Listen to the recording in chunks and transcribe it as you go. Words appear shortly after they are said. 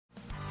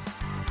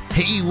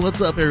Hey,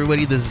 what's up,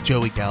 everybody? This is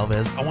Joey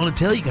Galvez. I want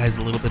to tell you guys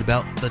a little bit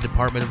about the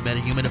Department of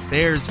Metahuman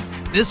Affairs.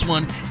 This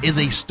one is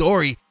a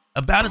story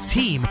about a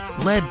team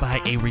led by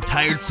a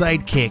retired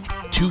sidekick,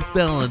 2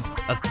 felons,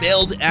 a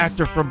failed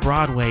actor from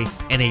Broadway,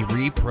 and a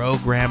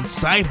reprogrammed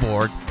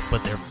cyborg.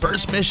 But their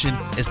first mission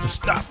is to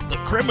stop the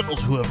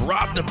criminals who have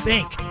robbed a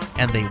bank,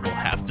 and they will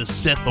have to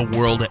set the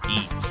world at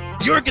ease.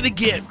 You're going to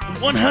get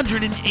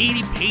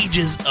 180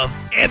 pages of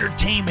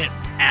entertainment,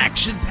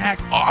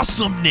 action-packed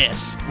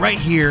awesomeness right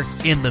here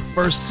in the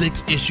first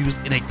 6 issues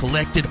in a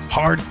collected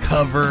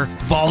hardcover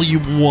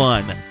volume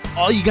 1.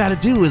 All you gotta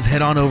do is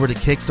head on over to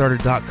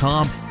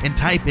Kickstarter.com and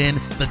type in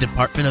the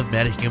Department of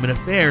Metahuman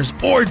Affairs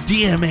or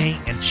DMA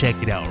and check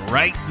it out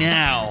right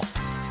now.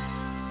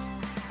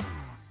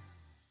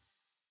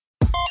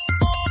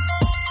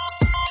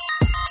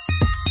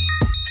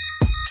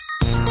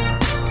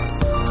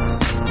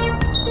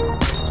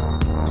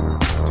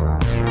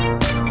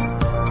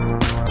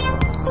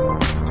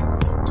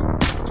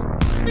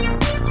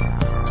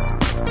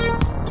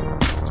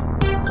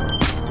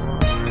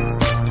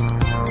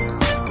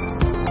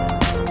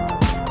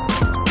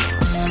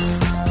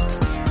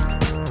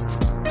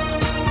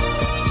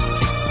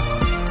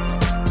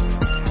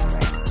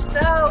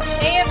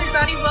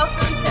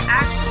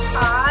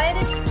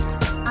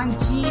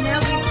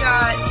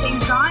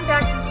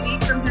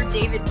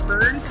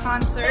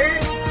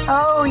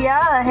 Oh,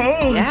 yeah.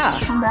 Hey. Yeah.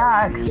 I'm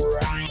back.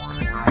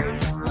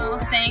 Well,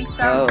 thanks.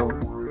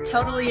 I'm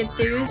totally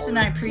enthused and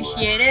I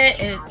appreciate it.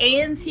 And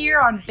Ian's here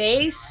on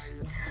bass.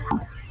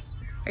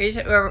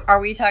 Are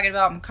we talking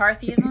about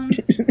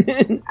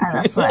McCarthyism?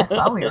 That's what I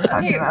thought we were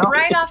talking about.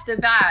 Right off the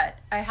bat,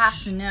 I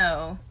have to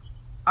know,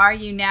 are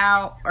you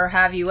now or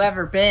have you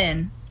ever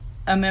been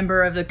a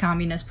member of the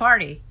Communist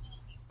Party?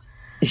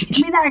 I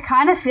mean, I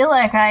kind of feel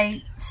like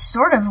I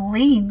sort of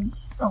lean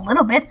a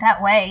little bit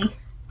that way.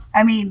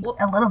 I mean,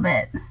 a little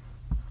bit.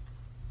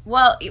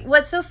 Well,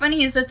 what's so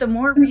funny is that the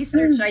more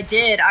research I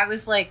did, I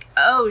was like,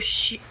 oh,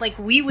 like,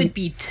 we would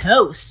be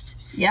toast.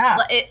 Yeah.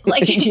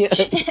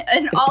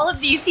 In all of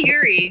these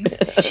hearings,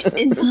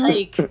 it's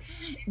like,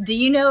 do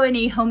you know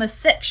any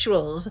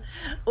homosexuals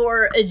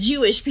or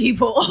Jewish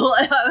people?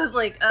 I was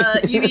like,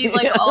 you mean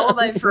like all of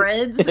my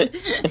friends?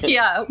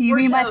 Yeah. You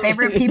mean my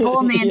favorite people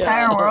in the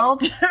entire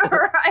world?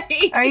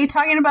 Right. Are you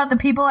talking about the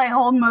people I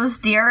hold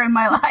most dear in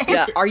my life?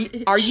 Yeah. Are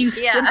you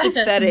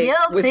sympathetic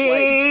with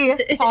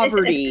like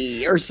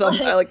poverty or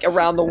something like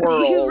around the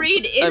world? Do you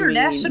read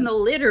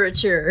international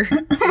literature?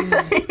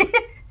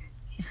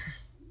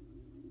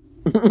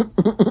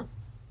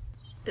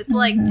 It's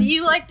like, do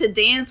you like to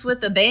dance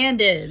with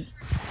abandon?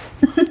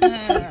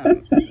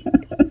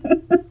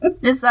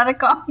 Is that a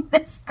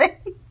communist thing?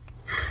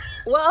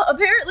 Well,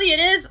 apparently it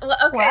is.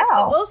 Okay,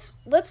 wow. So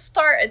let's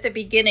start at the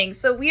beginning.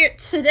 So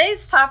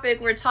today's topic,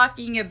 we're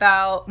talking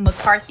about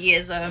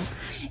McCarthyism.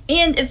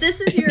 And if this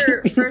is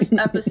your first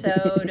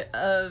episode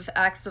of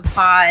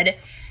Axopod,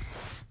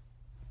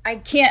 I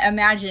can't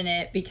imagine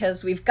it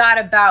because we've got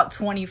about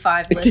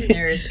 25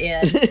 listeners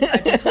in.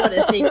 I just want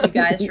to thank you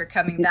guys for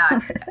coming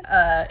back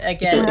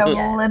again. We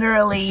have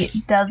literally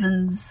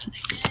dozens,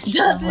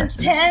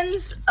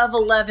 tens of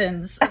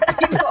 11s of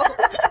people.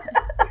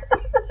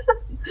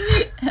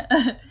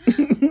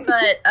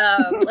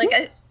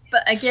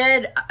 But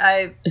again,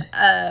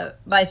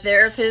 my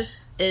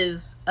therapist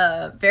is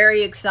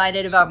very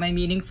excited about my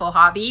meaningful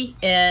hobby,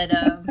 and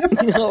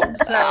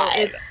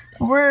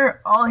we're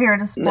all here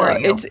to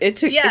support you.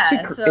 It's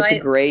a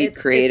great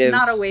creative. It's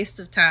not a waste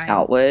of time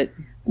outlet.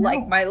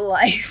 Like my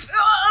life.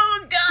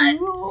 Oh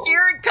God!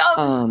 Here it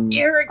comes!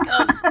 Here it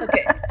comes!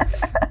 Okay.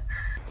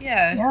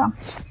 Yeah.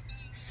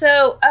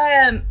 So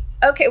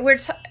okay,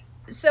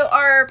 so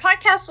our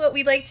podcast. What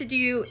we like to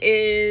do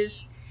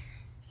is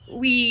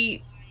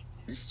we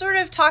sort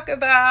of talk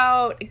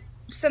about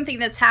something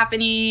that's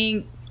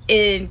happening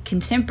in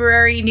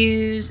contemporary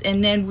news,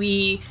 and then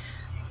we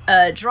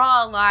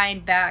draw a line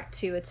back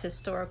to its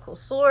historical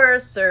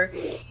source, or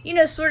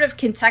sort of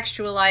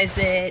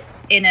contextualize it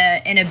in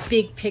a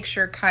big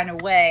picture kind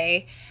of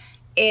way.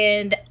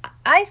 And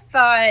I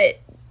thought,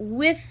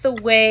 with the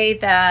way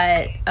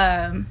that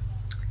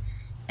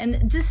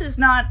and this is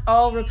not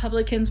all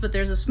Republicans, but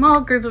there's a small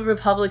group of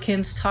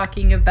Republicans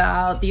talking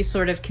about these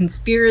sort of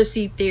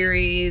conspiracy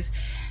theories,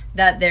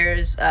 that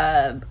there's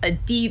a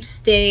deep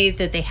state,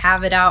 that they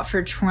have it out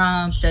for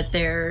Trump, that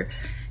they're,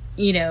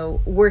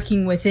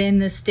 working within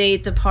the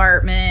State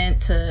Department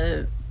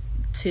to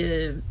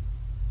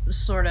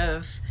sort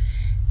of,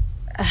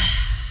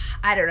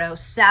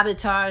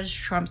 sabotage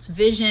Trump's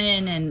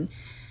vision, and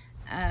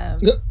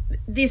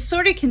these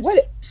sort of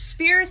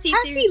conspiracy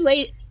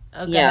theories.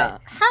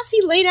 Has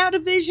he laid out a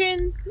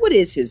vision? What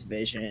is his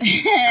vision?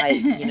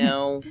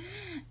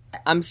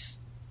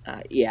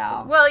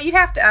 Yeah. Well, you'd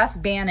have to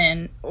ask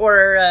Bannon,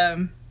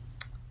 or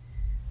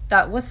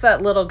what's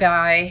that little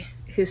guy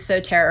who's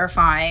so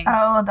terrifying?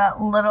 Oh, that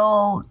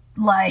little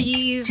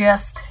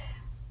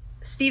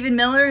Stephen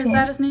Miller, is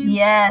that his name?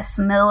 Yes,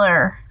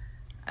 Miller.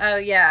 Oh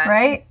yeah,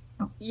 right.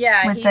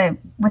 Yeah,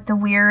 with the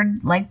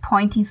weird like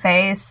pointy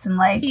face and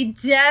like he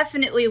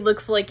definitely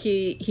looks like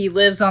he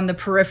lives on the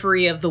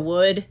periphery of the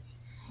wood.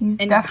 He's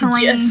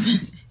definitely.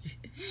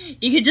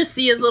 You could just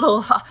see his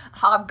little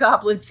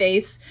hobgoblin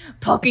face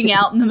poking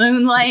out in the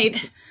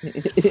moonlight.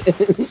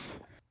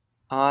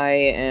 I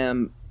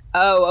am.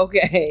 Oh,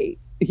 okay.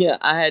 Yeah,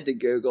 I had to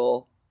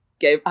Google.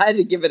 I had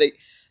to give it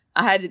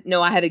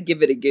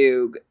a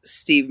Goog.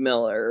 Steve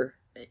Miller.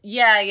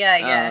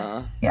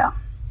 Yeah.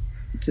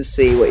 To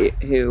see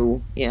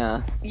who.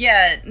 Yeah.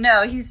 Yeah.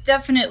 No, he's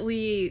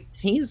definitely.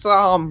 He's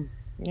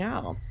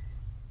Yeah.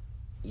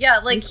 Yeah,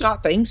 like he's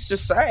got things to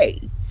say.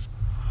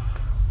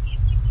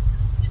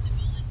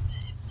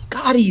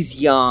 God, he's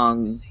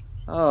young.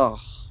 Oh.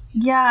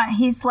 Yeah,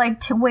 he's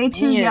like way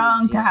too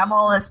young to have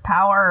all this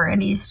power,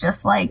 and he's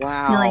just like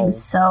feeling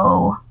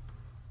so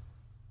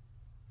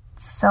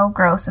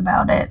gross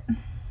about it.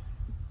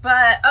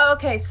 But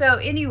okay, so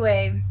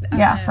anyway.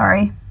 Yeah,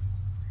 sorry.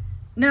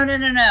 No.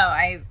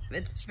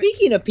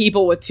 Speaking of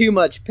people with too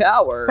much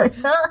power,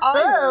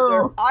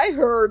 I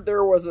heard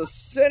there was a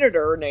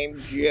senator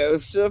named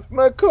Joseph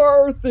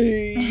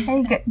McCarthy.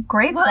 Hey,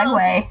 great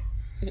segue.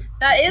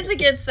 That is a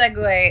good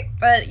segue.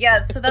 But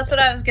yeah, so that's what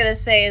I was going to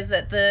say, is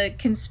that the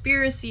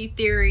conspiracy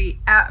theory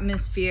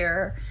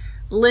atmosphere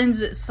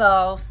lends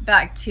itself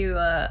back to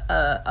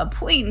a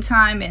point in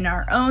time in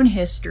our own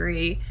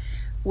history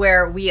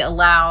where we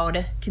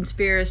allowed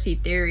conspiracy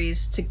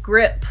theories to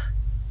grip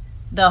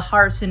the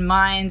hearts and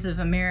minds of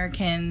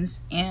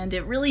Americans, and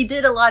it really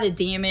did a lot of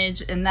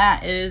damage, and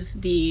that is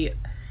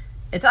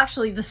it's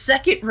actually the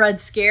second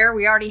Red Scare.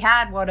 We already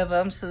had one of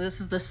them, so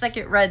this is the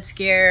second Red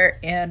Scare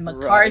and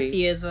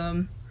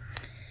McCarthyism. Right.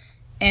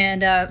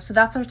 And so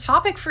that's our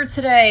topic for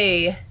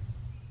today.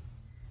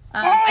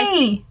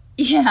 Hey!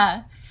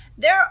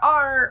 There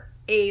are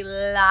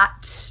a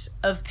lot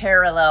of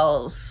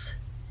parallels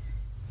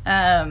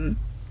to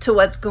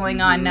what's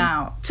going on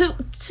now. To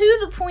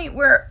the point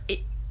where...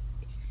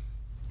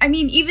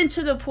 even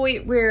to the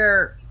point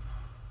where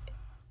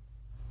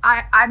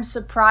I'm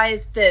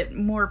surprised that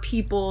more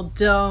people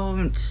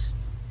don't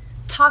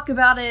talk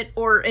about it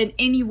or in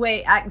any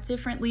way act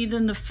differently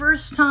than the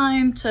first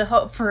time to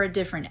hope for a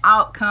different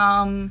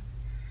outcome.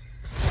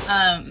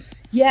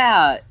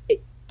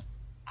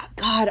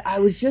 God, I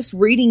was just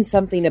reading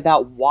something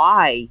about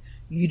why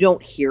you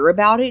don't hear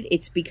about it.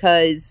 It's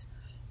because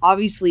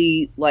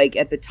obviously, like,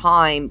 at the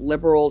time,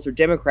 liberals or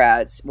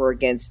Democrats were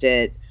against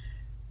it,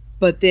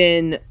 but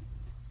then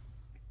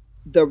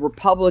the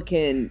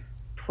Republican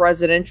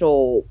president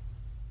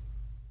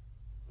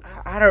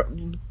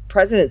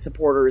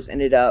supporters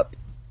ended up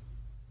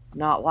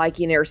not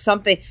liking it or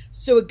something.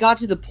 So it got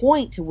to the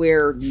point to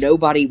where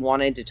nobody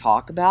wanted to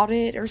talk about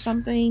it or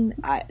something.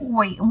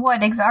 Wait,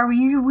 what? Are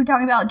we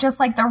talking about just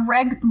like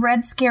the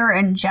Red Scare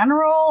in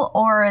general,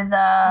 or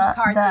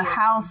the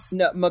House?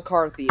 No,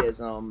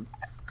 McCarthyism.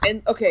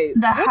 And okay,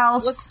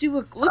 let's do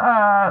a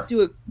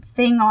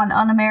thing on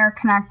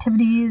un-American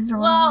activities. Or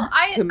well,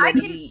 I can.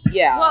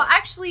 Well,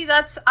 actually,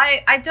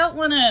 I don't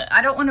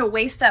want to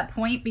waste that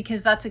point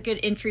because that's a good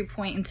entry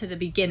point into the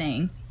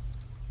beginning.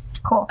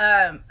 Cool.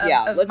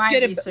 Let's my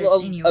get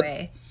research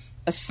anyway.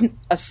 A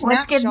snapshot.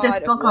 Let's get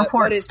this book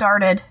report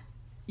started.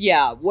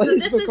 Yeah.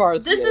 This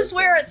is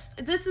where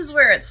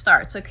it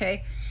starts.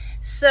 Okay,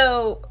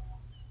 so.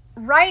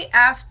 Right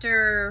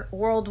after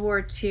World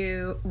War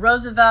II,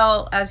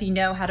 Roosevelt, as you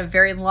know, had a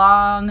very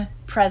long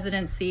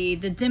presidency.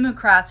 The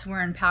Democrats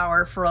were in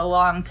power for a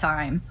long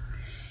time.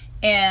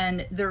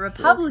 And the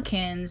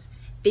Republicans,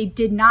 they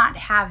did not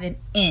have an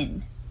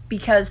in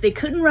because they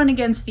couldn't run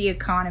against the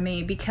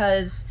economy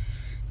because,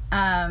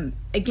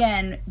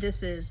 again,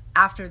 this is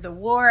after the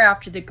war,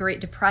 after the Great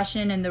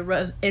Depression,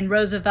 and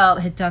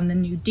Roosevelt had done the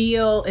New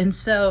Deal. And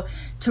so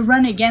to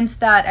run against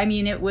that,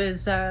 it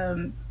was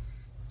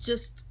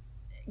just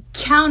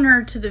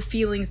counter to the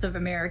feelings of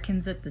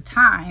Americans at the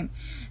time.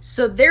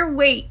 So their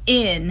way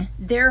in,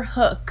 their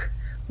hook,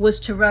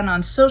 was to run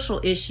on social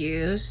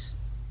issues.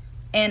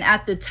 And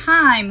at the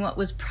time, what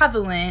was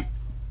prevalent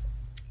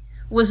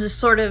was a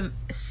sort of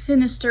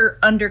sinister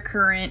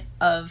undercurrent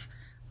of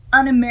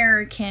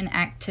un-American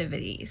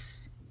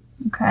activities.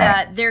 Okay.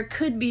 That there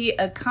could be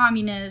a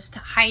communist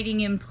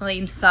hiding in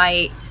plain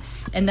sight,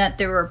 and that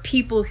there were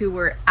people who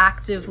were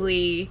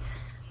actively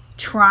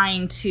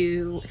trying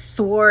to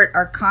thwart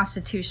our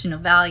constitutional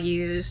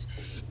values.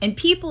 And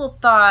people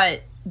thought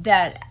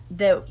that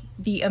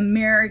the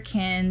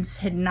Americans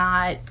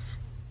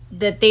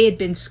that they had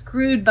been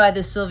screwed by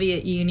the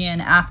Soviet Union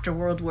after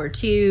World War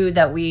II,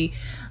 that we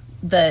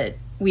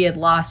had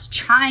lost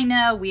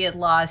China, we had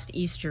lost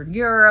Eastern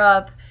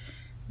Europe,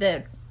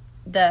 that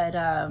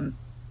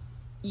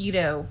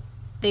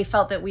they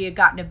felt that we had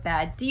gotten a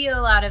bad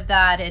deal out of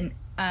that,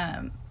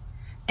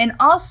 and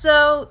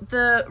also,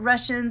 the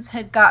Russians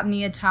had gotten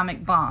the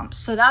atomic bomb.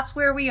 So that's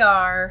where we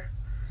are.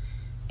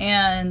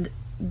 And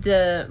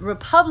the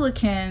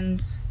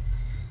Republicans,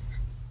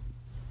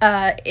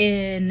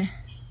 in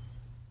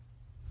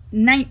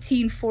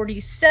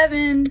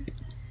 1947,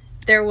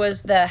 there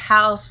was the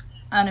House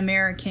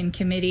Un-American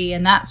Committee,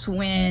 and that's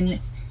when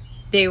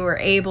they were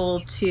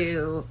able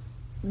to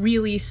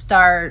really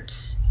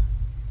start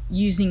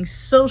using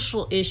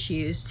social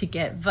issues to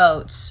get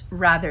votes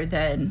rather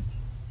than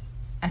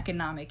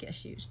economic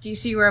issues. Do you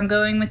see where I'm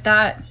going with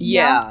that?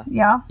 Yeah.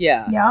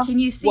 Can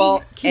you see?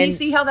 Can you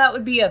see how that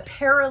would be a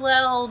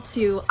parallel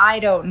to, I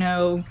don't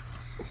know,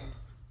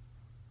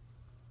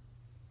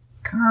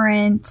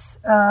 current?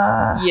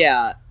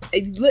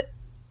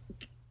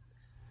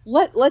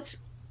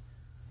 Let's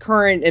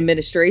current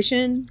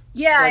administration.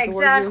 Yeah,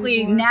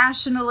 exactly.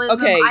 Nationalism,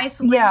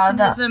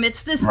 isolationism.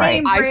 It's the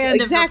same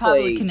brand of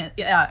Republican.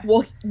 Yeah.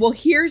 Well,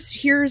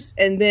 here's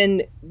and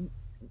then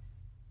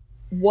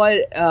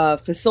what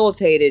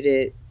facilitated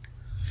it.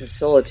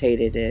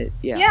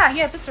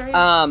 Yeah, that's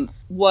right.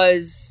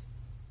 Was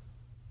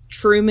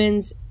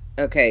Truman's.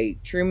 Okay,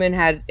 Truman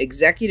had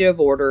Executive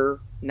Order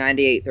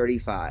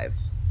 9835.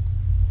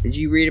 Did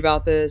you read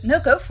about this? No,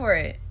 go for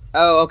it.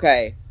 Oh,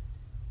 okay.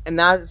 And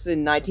that's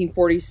in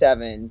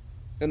 1947,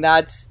 and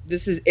it's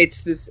this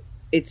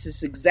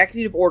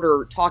executive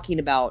order talking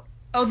about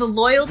the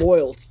loyalty.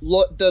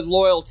 The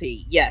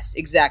loyalty, yes,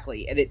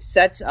 exactly, and it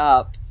sets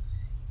up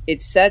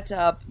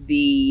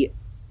the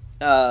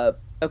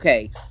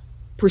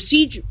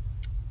procedures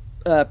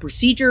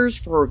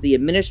for the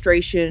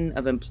administration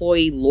of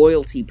employee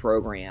loyalty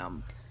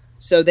program.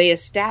 So they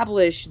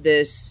established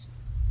this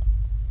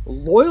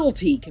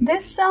loyalty committee.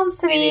 This sounds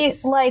to me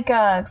like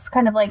a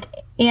kind of like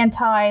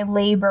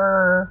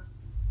anti-labor.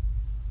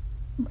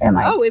 Am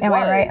I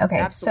right? Okay,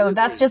 absolutely. So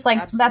that's just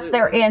like that's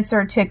their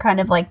answer to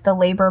kind of like the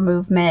labor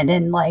movement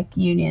and like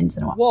unions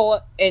and what.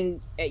 Well,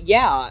 and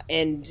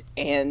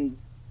and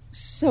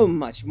so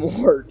much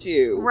more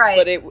too. Right.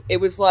 But it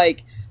was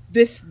like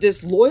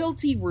this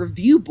loyalty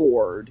review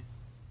board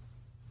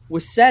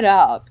was set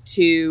up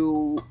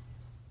to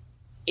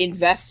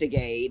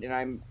investigate,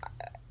 and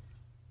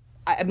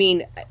I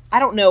mean, I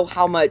don't know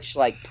how much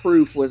like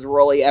proof was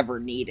really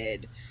ever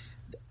needed.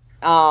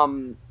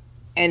 And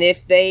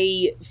if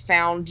they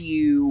found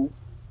you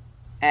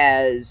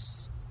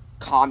as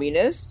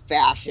communist,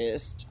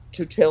 fascist,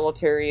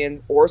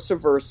 totalitarian, or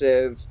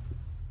subversive,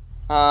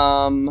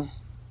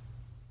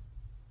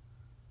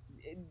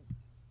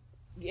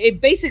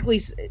 it basically,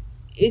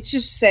 it's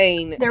just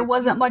saying there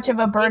wasn't much of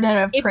a burden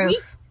of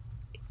proof.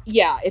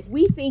 If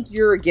we think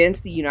you're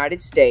against the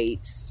United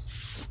States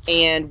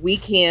and we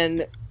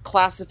can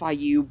classify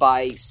you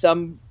by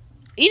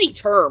any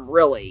term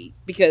really,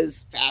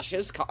 because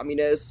fascist,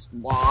 communist,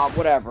 blah,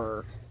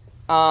 whatever,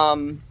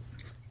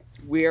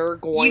 we're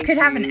going you could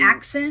to have an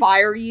accent,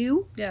 fire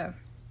you.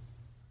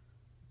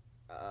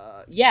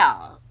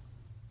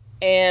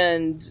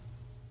 And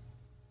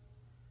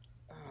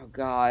oh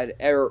god,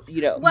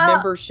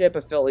 membership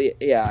affiliate.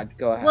 Yeah,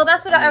 go ahead. Well,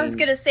 that's what I was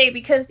gonna say,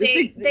 because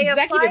they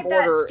applied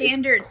that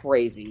standard.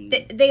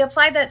 Crazy. They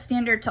applied that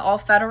standard to all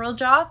federal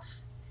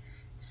jobs.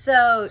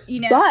 So,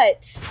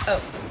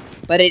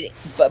 but it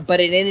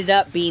ended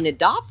up being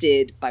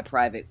adopted by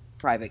private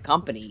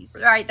companies.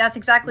 Right, that's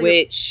exactly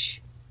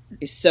which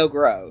is so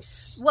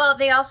gross. Well,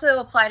 they also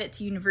applied it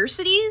to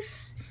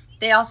universities.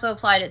 They also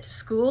applied it to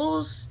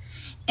schools.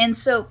 And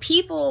so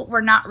people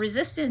were not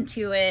resistant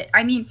to it.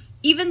 I mean,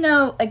 even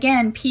though,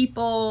 again,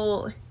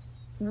 people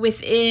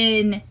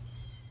within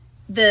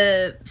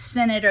the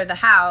Senate or the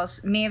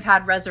House may have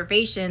had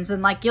reservations,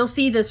 and like you'll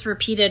see this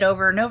repeated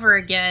over and over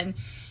again,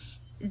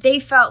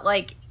 they felt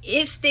like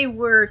if they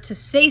were to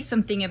say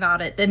something about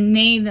it, then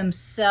they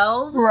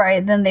themselves...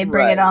 Right, then they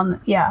bring it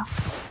on, yeah.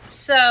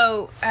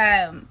 So,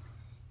 and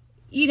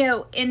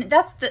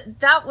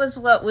that was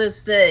what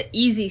was the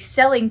easy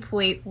selling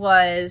point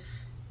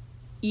was,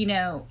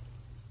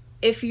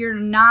 if you're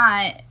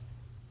not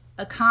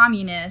a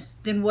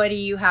communist, then what do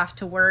you have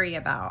to worry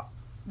about,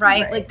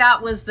 right? Like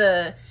that was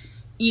the,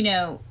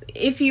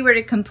 if you were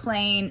to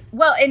complain,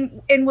 well,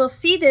 and we'll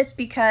see this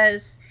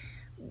because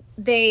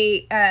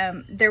they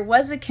there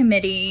was a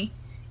committee,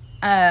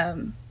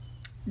 the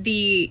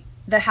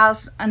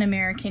House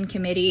Un-American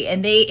Committee,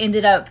 and they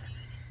ended up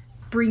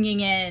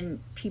bringing in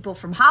people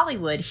from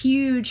Hollywood,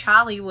 huge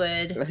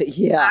Hollywood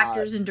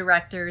actors and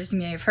directors. You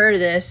may have heard of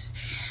this,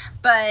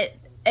 but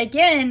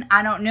again,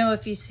 I don't know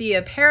if you see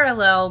a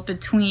parallel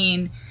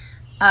between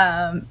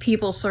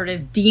people sort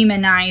of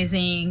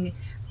demonizing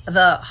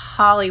the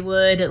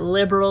Hollywood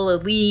liberal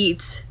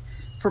elite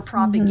for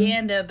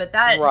propaganda, but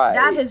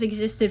that has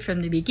existed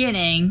from the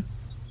beginning,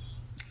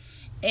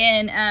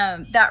 and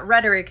that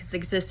rhetoric has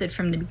existed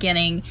from the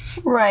beginning.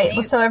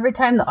 Right. So every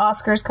time the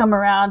Oscars come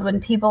around,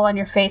 when people on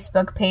your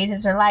Facebook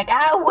pages are like,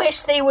 "I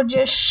wish they would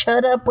just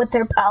shut up with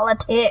their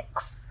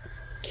politics,"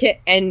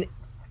 and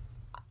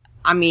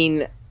I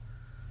mean,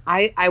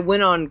 I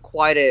went on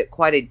quite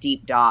a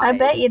deep dive. I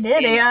bet you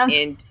did,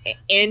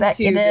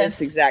 into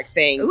this exact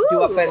thing.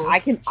 But I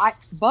can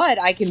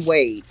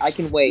wait. I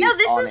can wait. No,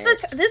 this is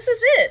it.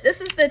 This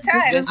is the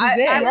time. This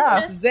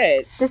is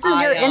it. This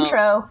is your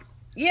intro.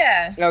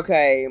 Yeah.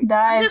 Okay.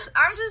 Dive.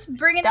 I'm just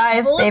bringing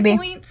up bullet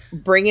points.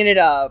 Bringing it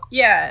up.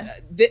 Yeah.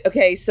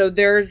 Okay, so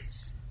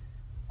there's,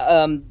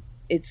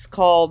 it's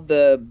called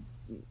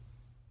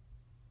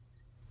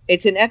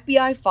It's an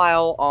FBI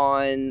file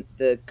on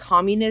the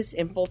communist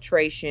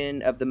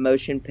infiltration of the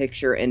motion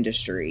picture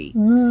industry.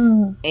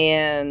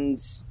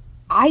 And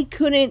I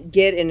couldn't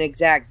get an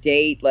exact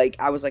date. Like,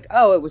 I was like,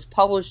 oh, it was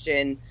published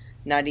in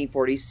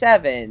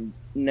 1947.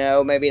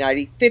 No, maybe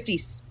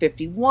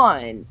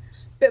 1951.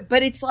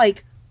 But it's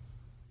like,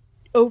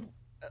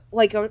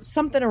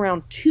 something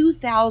around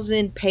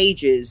 2,000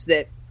 pages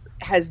that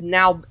has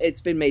now,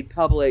 it's been made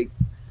public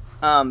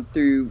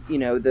through,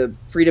 the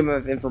Freedom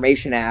of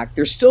Information Act.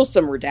 There's still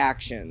some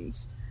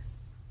redactions.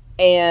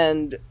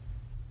 And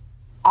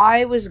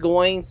I was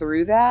going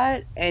through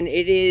that, and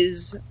it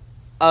is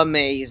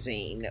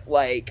amazing.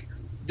 Like,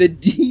 the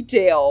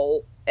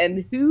detail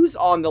and who's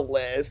on the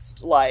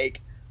list, like,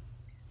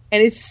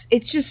 and it's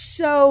just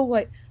so,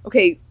 like,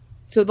 okay,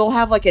 so they'll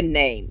have, like, a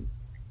name.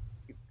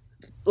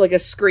 Like a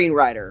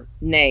screenwriter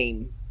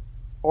name.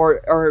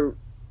 Or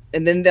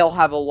and then they'll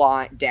have a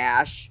line,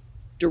 dash,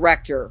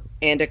 director,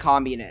 and a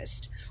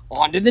communist.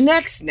 On to the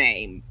next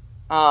name.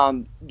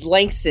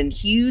 Langston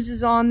Hughes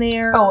is on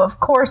there. Oh, of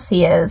course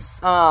he is.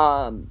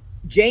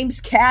 James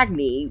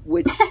Cagney,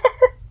 which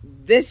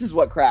this is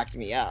what cracked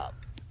me up.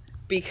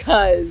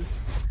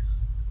 Because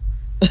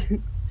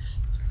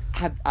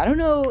I don't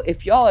know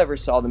if y'all ever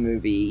saw the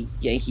movie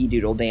Yankee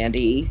Doodle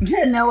Dandy.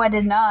 No, I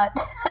did not.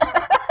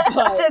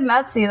 I did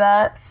not see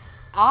that.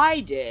 I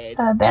did.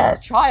 I bet. As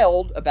a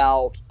child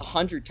about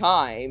 100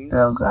 times.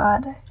 Oh,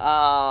 God.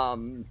 I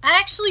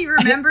actually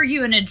remember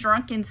you in a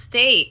drunken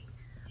state.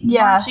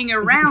 Yeah. Marching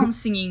around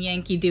singing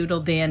Yankee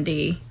Doodle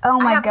Dandy.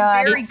 Oh, my God. I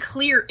have a very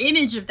clear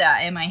image of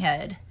that in my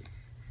head.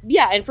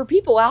 Yeah, and for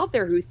people out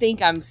there who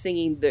think I'm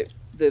singing the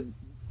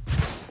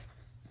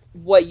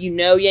what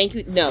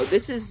Yankee... No,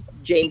 this is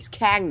James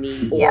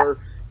Cagney, or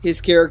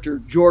his character,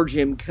 George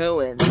M.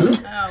 Cohen.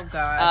 Oh,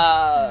 God.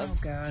 Oh,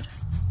 God.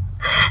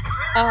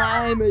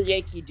 I'm a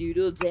Yankee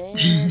Doodle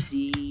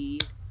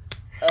Dandy,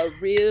 a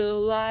real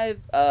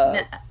live,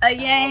 a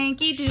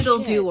Yankee Doodle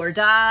do or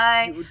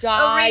die, a real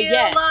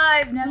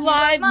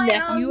live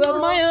nephew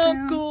of my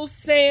Uncle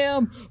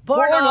Sam,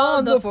 born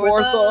on the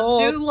 4th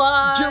of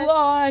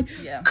July.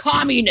 Yeah.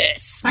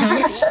 Communist.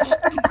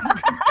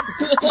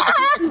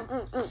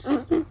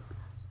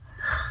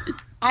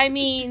 I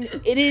mean,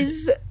 it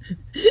is.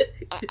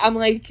 I'm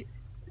like.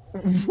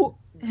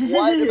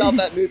 What about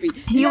that movie?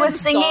 He was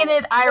singing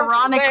it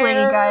ironically,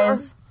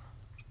 guys.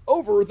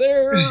 Over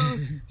there.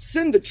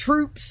 Send the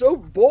troops,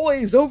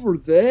 boys, over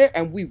there,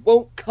 and we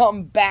won't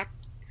come back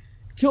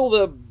till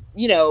the,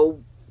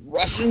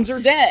 Russians are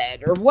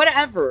dead, or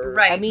whatever.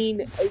 Right. I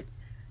mean,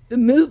 the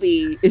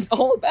movie is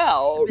all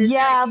about...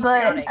 Yeah,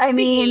 but, I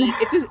mean...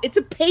 It's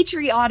a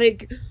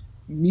patriotic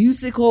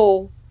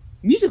musical.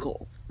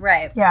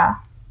 Right. Yeah.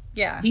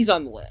 Yeah. He's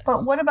on the list.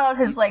 But what about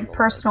his,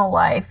 personal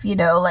life?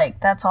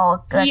 That's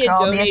all that he could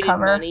all be a donated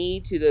cover. money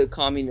to the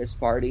Communist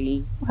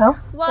Party. Well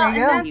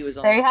there you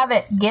go. There you have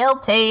it.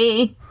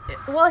 Guilty.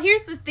 Well,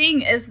 here's the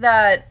thing is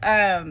that,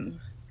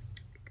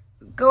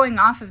 going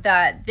off of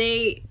that,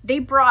 they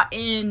brought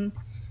in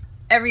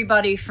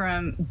everybody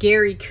from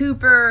Gary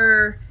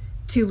Cooper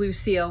to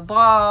Lucille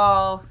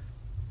Ball.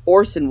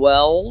 Orson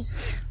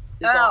Welles.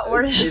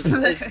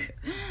 Orson.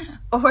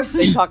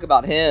 They talk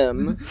about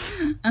him.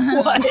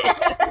 What?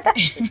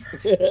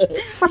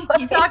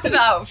 He talked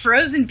about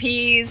frozen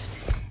peas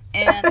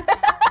and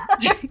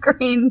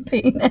green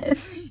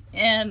penis.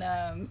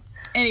 And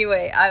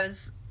anyway, I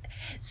was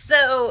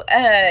so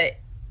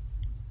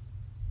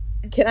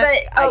can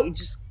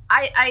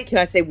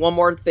I say one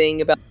more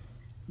thing about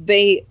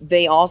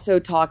they also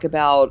talk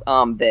about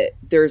that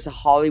there's a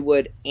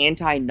Hollywood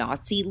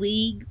anti-Nazi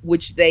league,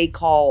 which they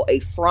call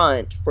a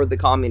front for the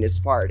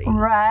Communist Party.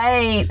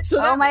 Right. So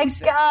oh my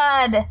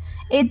God.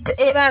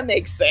 That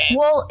makes sense.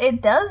 Well,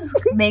 it does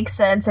make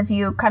sense if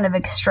you kind of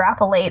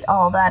extrapolate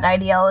all that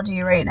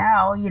ideology right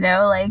now,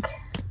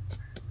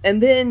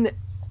 And then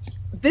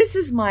this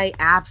is my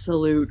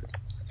absolute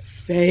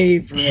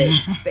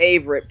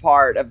favorite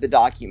part of the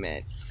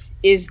document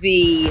is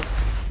the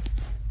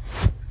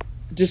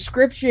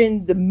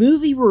description, the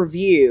movie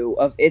review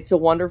of It's a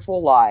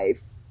Wonderful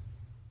Life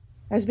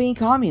as being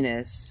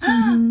communist.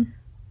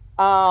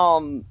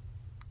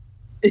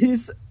 It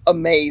is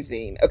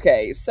amazing.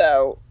 Okay,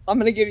 so I'm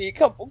going to give you a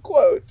couple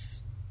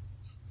quotes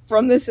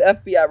from this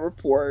FBI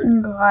report.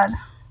 Oh, God.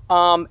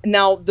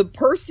 Now, the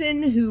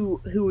person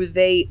who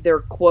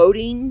they're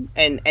quoting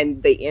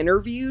and they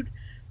interviewed,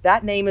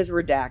 that name is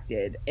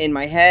redacted. In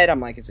my head, I'm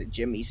like, is it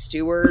Jimmy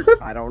Stewart?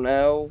 I don't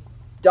know.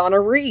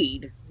 Donna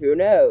Reed? Who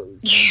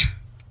knows?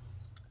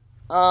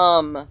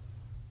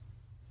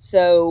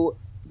 So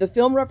the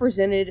film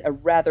represented a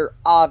rather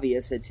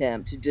obvious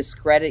attempt to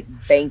discredit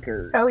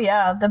bankers. Oh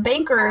yeah, the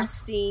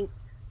bankers.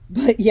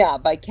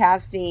 By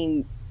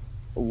casting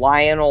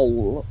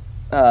Lionel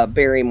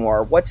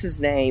Barrymore. What's his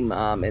name?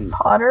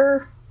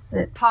 Potter?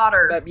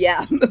 Potter.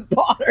 Yeah,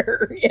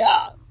 Potter.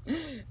 Yeah,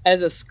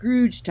 as a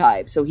Scrooge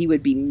type, so he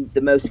would be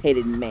the most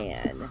hated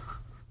man.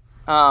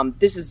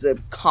 This is a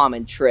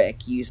common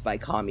trick used by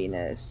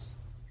communists.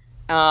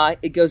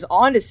 It goes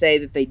on to say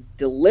that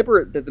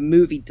the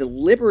movie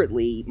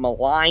deliberately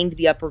maligned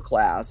the upper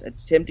class,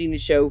 attempting to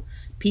show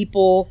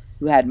people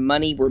who had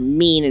money were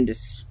mean and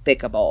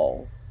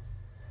despicable.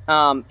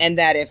 And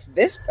that if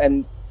this,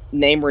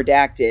 name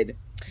redacted,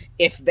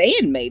 if they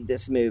had made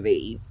this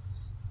movie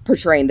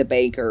portraying the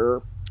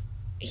banker,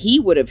 he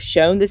would have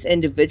shown this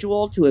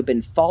individual to have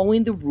been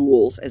following the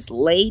rules as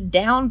laid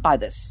down by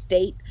the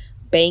state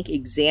bank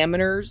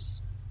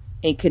examiners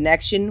in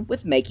connection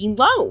with making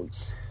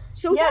loans.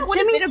 So yeah,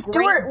 Jimmy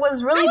Stewart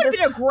was really that would have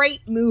been a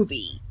great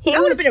movie. That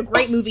would have been a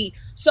great movie.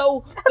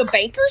 So the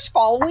banker's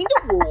following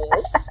the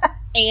rules,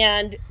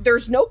 and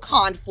there's no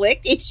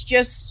conflict. It's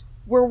just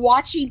we're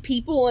watching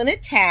people in a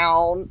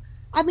town.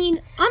 I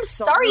mean, I'm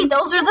sorry.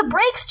 Those are the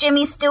breaks,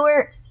 Jimmy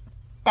Stewart.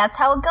 That's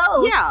how it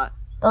goes. Yeah.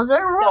 Those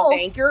are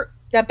rules.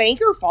 The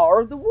banker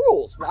followed the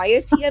rules. Why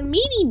is he a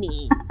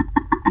meanie?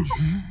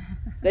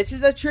 This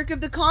is a trick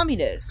of the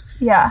communists.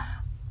 Yeah.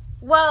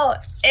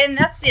 Well, and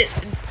that's it.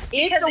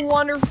 It's a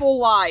Wonderful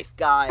Life,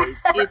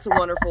 guys. It's a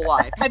Wonderful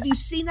Life. Have you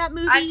seen that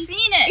movie? I've seen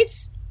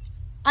it.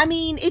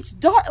 It's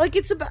dark. Like,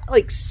 it's about,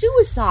 like,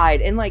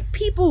 suicide and, like,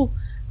 people,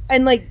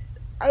 and, like,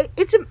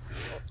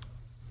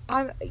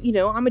 I'm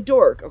a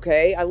dork,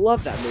 okay? I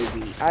love that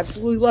movie. I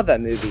absolutely love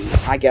that movie.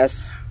 I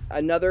guess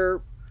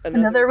another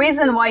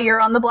reason why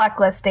you're on the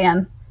blacklist,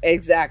 Dan.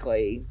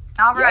 Exactly.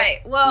 All right.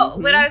 Well,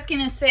 what I was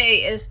going to say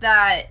is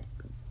that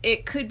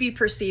it could be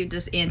perceived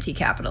as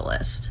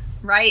anti-capitalist,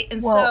 right?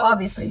 And so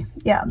obviously,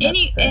 yeah.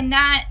 And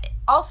that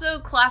also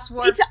class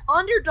war. It's an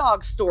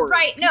underdog story,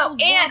 right? No,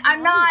 and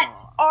I'm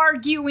not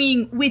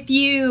arguing with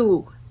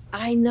you.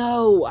 I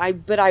know,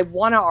 but I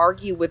want to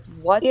argue with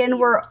what. And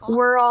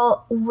we're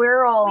all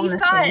on the same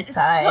side. We've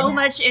got so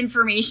much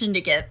information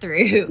to get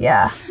through.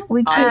 Yeah,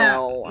 we can. I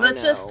know.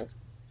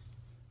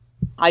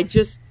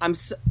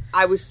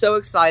 I was so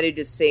excited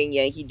to sing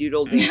Yankee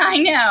Doodle Dandy. I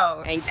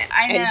know. And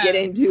get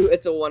into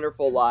It's a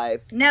Wonderful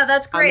Life. No,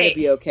 that's great. I'm gonna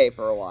be okay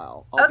for a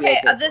while. All I'm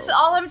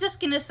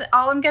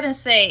gonna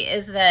say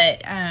is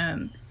that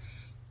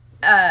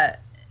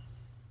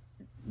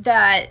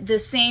that the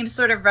same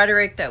sort of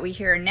rhetoric that we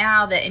hear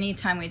now, that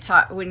anytime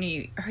when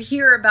you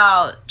hear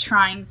about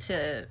trying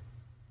to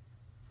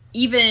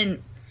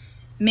even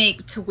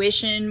make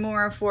tuition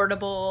more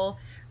affordable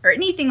or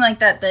anything like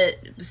that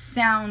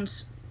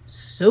sounds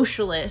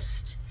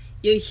socialist,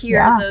 you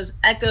hear those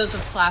echoes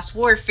of class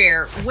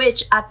warfare,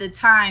 which at the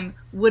time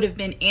would have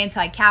been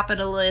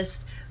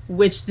anti-capitalist,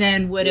 which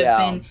then would have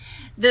been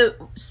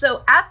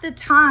so at the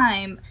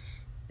time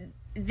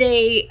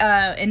they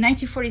in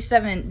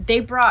 1947 they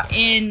brought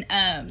in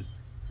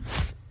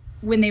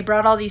when they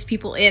brought all these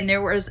people in,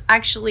 there was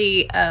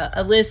actually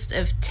a list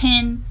of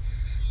 10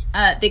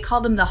 they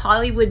called them the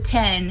Hollywood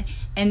 10,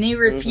 and they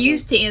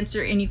refused to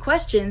answer any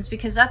questions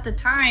because at the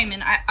time,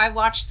 and I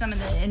watched some of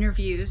the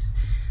interviews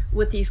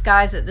with these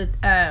guys at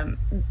the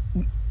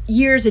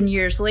years and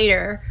years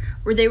later,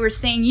 where they were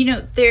saying,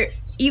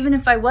 even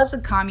if I was a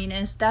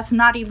communist, that's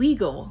not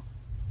illegal.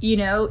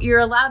 You're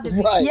allowed to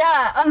be. Right.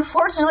 Yeah,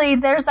 unfortunately,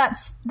 there's that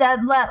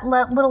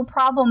little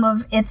problem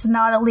of it's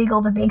not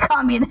illegal to be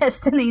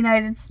communist in the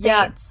United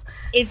States.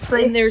 Yeah,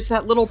 and there's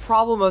that little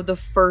problem of the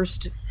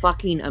First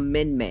fucking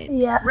Amendment.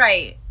 Yeah,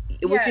 right.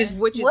 Which is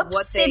what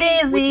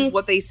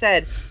they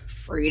said,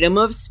 freedom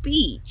of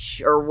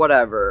speech or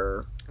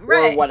whatever.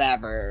 Right. Or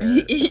whatever. No,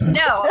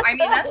 I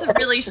mean, that's a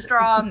really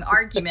strong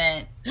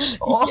argument.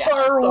 Or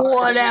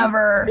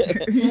whatever.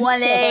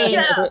 1A.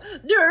 Yeah,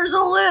 there's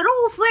a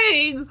little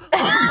thing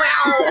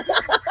about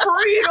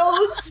freedom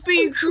of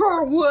speech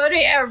or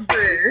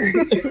whatever.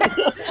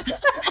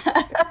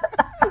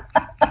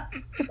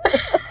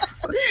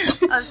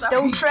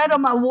 Don't tread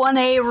on my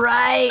 1A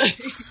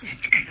rights.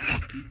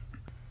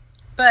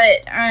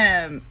 But,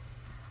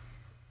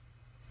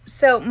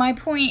 so my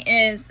point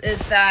is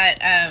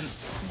that,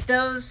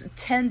 those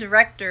 10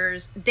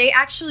 directors, they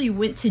actually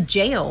went to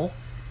jail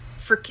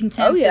for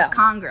contempt of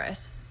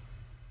Congress.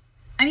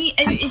 I mean,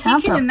 if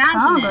you can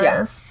imagine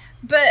it.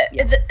 But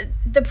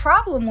the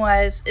problem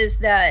is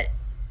that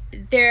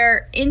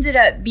there ended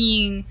up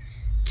being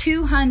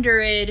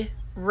 200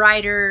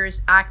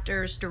 writers,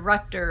 actors,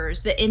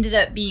 directors that ended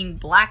up being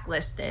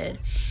blacklisted.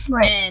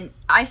 Right. And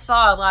I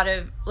saw a lot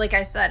of, like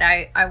I said,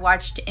 I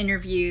watched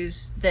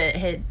interviews that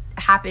had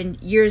happened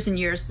years and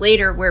years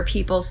later where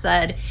people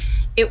said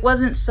it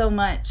wasn't so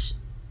much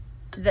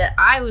that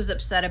I was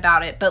upset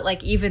about it, but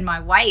like even my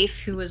wife,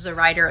 who was a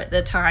writer at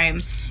the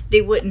time, they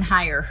wouldn't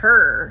hire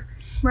her.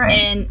 Right.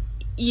 And,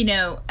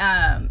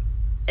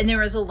 and there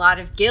was a lot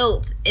of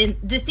guilt. And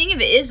the thing of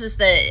it is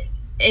that,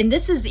 and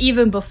this is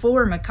even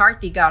before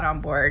McCarthy got on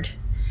board,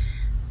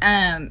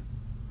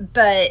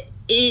 but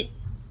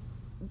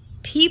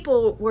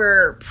people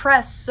were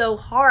pressed so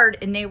hard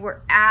and they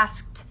were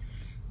asked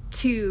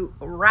to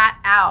rat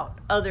out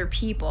other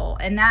people,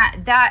 and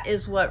that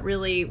is what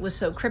really was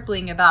so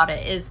crippling about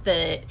it, is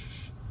that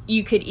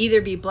you could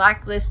either be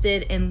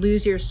blacklisted and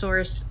lose your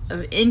source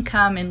of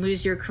income and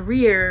lose your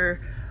career,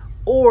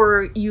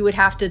 or you would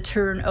have to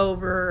turn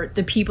over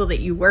the people that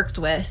you worked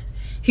with,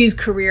 whose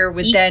career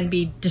would then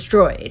be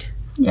destroyed.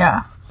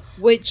 Yeah.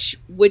 Which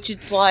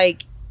it's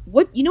like,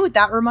 what, you know what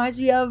that reminds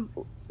me of?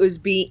 Was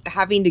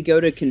having to go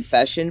to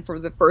confession for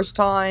the first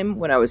time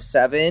when I was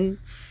 7,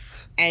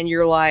 and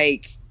you're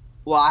like,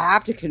 well, I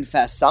have to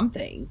confess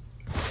something.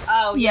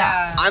 Oh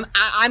yeah.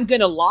 I'm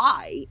gonna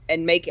lie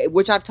and make it,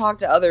 which I've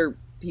talked to other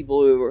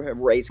people who have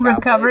raised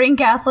recovering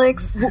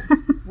Catholics.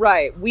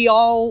 Right. We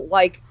all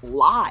like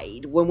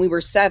lied when we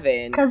were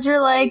 7 because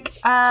you're like,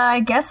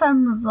 I guess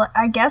I'm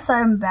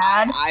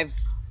bad.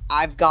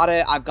 I've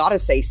gotta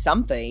say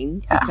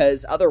something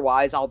because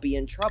otherwise I'll be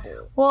in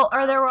trouble. Well,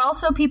 or there were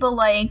also people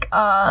like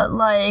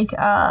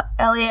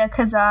Elia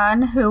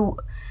Kazan, who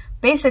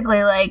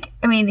basically, like,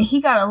 I mean,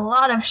 he got a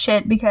lot of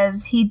shit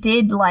because he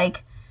did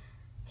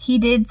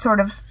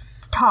sort of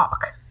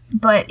talk,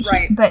 but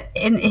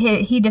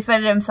he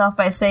defended himself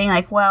by saying,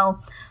 like,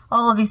 well,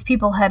 all of these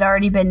people had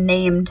already been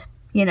named,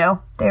 you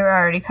know, they were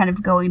already kind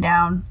of going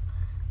down,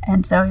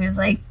 and so he was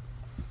like,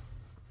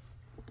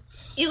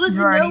 it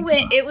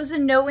was a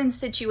no-win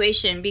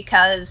situation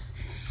because,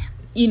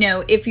 you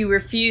know, if you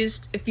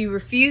refused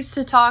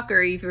to talk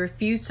or if you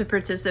refused to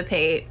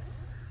participate,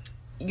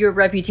 your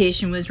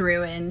reputation was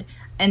ruined.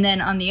 And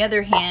then on the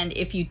other hand,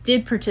 if you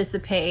did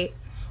participate,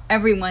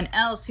 everyone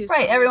else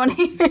everyone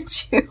hated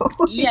you.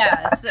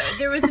 Yeah, so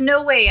there was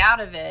no way out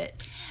of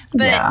it.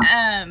 But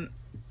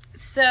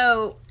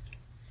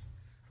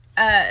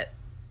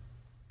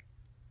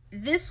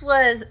this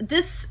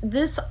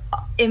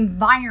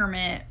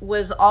environment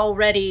was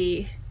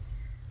already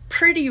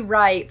pretty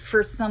ripe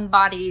for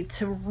somebody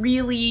to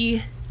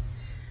really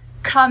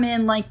come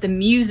in like the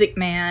Music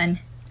Man.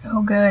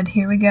 Oh, good.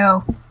 Here we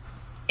go.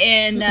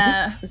 And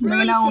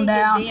really take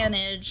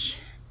advantage.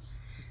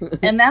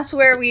 And that's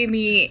where we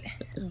meet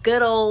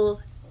good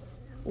old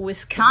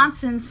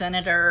Wisconsin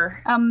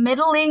senator. A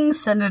middling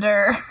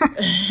senator.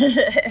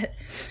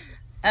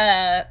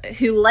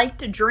 Who liked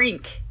to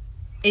drink.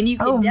 And you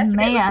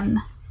can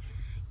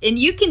and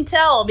you can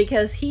tell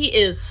because he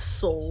is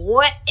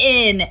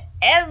sweating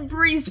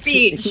every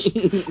speech.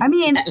 I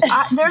mean,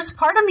 there's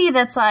part of me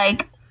that's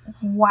like,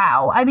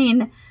 wow. I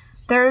mean,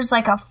 there's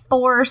like a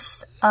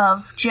force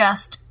of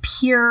just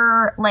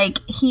pure, like,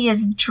 he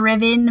is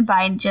driven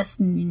by just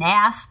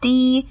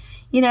nasty,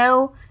 you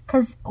know?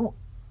 Because,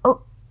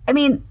 I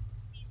mean,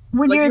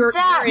 when you're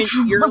that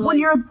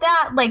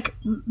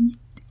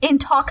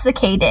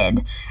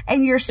intoxicated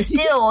and you're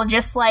still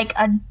just like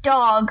a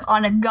dog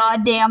on a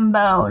goddamn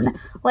bone,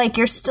 like,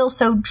 you're still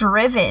so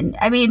driven.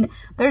 I mean,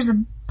 there's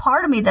a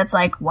part of me that's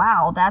like,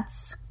 wow,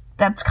 that's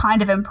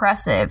kind of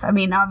impressive. I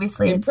mean,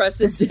 obviously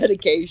it's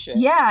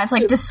dedication. Yeah, it's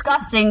like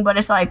disgusting, but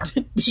it's like,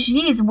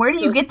 geez, where do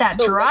you get that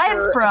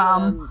drive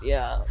from?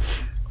 Yeah.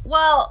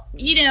 Well,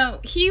 you know,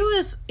 he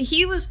was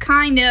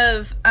kind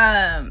of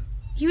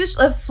he was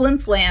a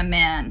flim-flam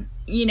man,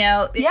 you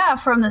know. Yeah,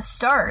 from the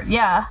start.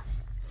 Yeah.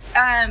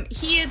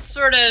 He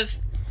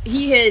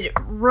had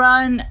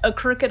run a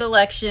crooked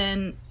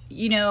election,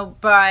 you know,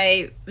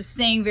 by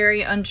saying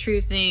very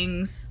untrue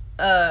things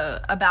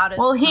about his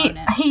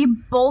opponent. He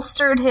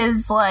bolstered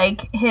his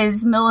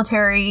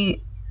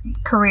military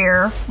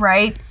career,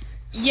 right?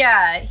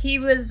 Yeah, he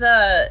was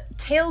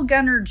Tail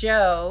Gunner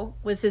Joe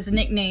was his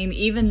nickname,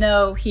 even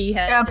though he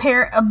had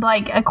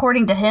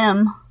according to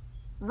him,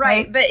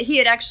 right? But he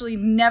had actually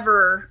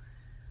never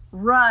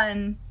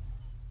run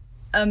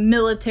a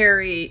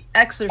military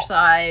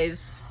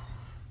exercise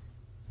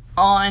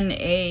on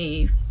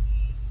a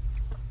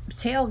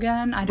tail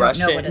gun. I don't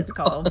know what it's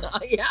called.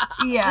 Yeah.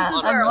 This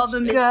is where all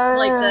the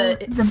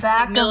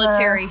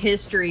military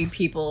history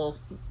people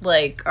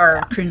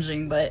are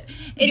cringing. But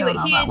anyway,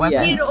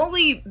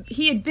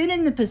 he had been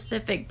in the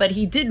Pacific, but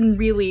he didn't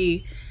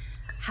really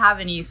have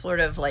any sort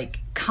of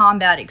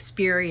combat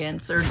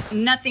experience or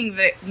nothing.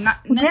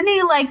 Didn't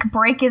he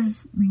break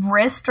his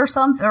wrist or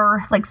something,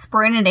 or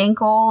sprain an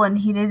ankle, and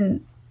he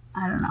didn't?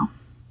 I don't know.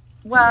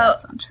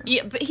 Well,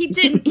 yeah, but he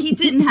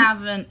didn't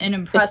have an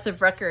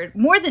impressive record.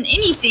 More than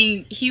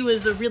anything, he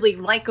was a really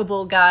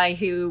likable guy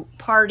who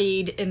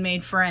partied and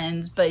made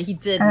friends, but he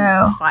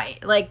didn't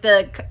fight.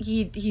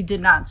 He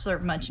did not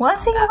serve much.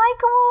 Was he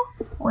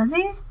likable? Was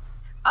he?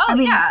 Oh,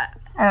 yeah.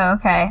 Oh,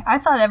 okay. I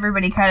thought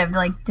everybody kind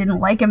of didn't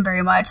like him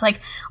very much.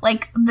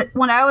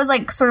 When I was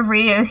sort of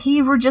reading it,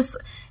 he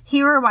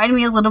reminded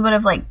me a little bit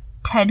of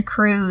Ted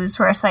Cruz,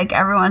 where it's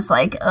everyone's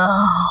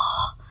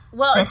ugh.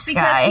 Well, it's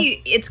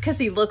because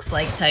he looks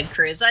like Ted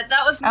Cruz. That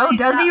was.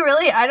 Does he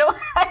really? I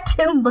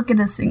didn't look at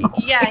a single.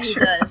 Yeah, picture.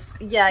 He does.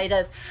 Yeah, he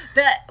does.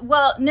 But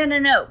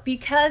no,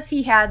 because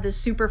he had the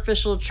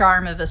superficial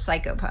charm of a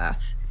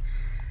psychopath.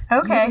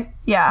 Okay.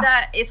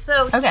 Yeah.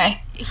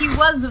 Okay. He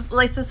was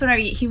this one.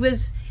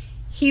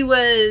 He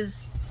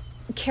was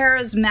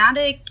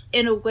charismatic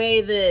in a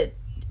way that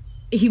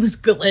he was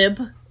glib.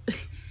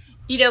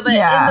 But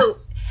in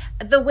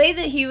the way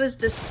that he was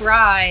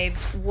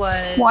described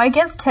was... Well, I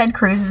guess Ted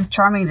Cruz is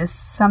charming to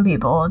some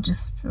people,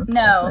 just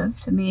repulsive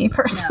to me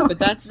personally. No, but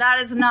that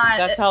is not...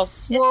 That's how...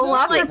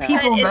 lots of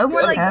people It's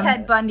more like him.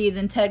 Ted Bundy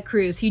than Ted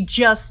Cruz. He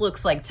just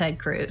looks like Ted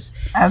Cruz.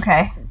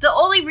 Okay. The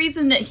only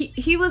reason that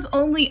he was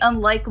only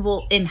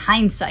unlikable in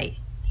hindsight.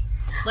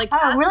 Like,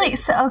 oh, really?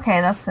 So,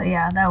 okay, that's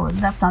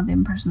not the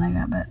impression I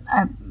got, but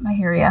I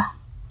hear ya.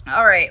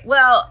 All right.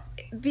 Well,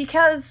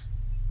 because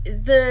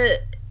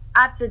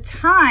at the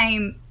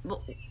time,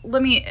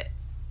 let me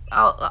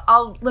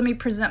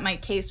present my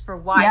case for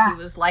why he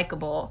was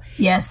likable.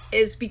 Yes,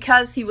 is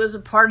because he was a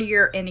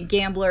partier and a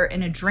gambler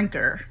and a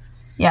drinker.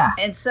 Yeah,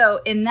 and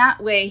so in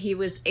that way, he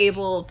was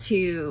able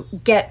to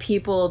get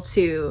people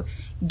to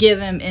give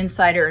him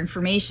insider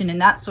information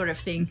and that sort of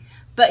thing.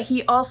 But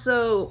he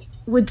also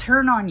would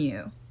turn on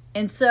you,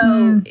 and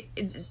so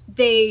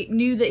they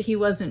knew that he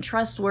wasn't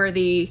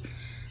trustworthy.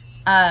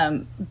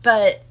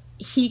 But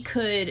he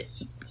could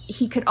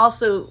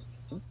also,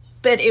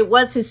 but it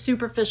was his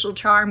superficial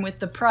charm with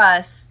the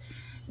press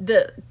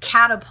that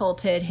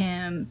catapulted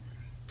him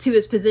to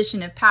his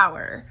position of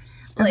power.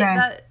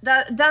 Like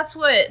that's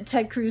what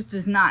Ted Cruz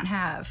does not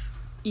have.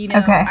 You know,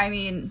 I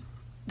mean,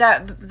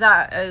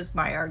 that is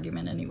my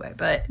argument anyway.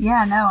 But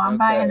yeah, no, I'm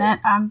buying it.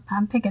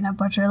 I'm picking up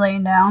what you're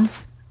laying down.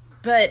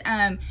 But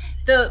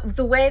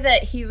the way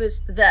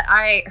that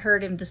I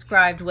heard him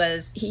described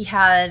was he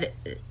had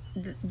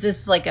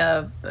this, like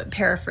a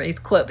paraphrase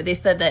quote, but they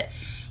said that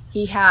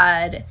he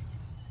had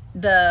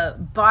the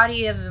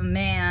body of a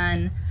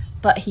man,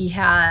 but he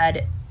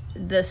had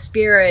the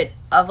spirit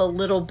of a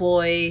little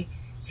boy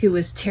who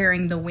was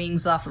tearing the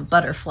wings off of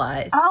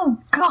butterflies. Oh,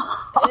 God.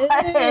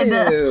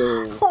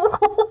 Ew.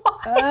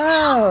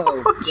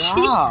 Oh,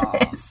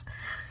 Jesus.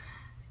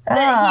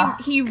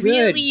 That he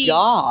really... Good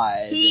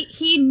God.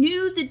 He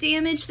knew the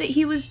damage that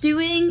he was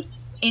doing,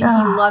 and he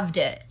loved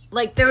it.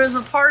 Like, there was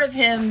a part of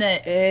him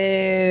that...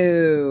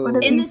 Ew. What a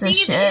piece of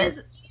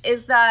shit.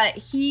 Is that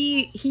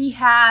he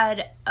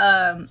had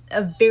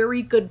a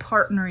very good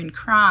partner in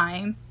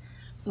crime,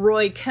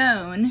 Roy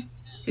Cohn,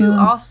 who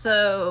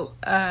also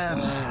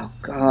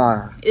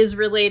is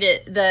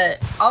related,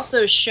 that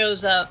also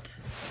shows up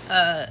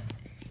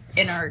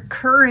in our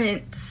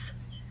current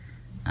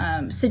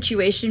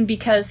situation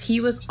because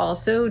he was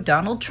also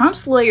Donald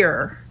Trump's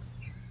lawyer.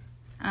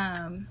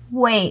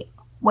 Wait.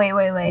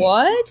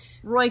 What?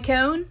 Roy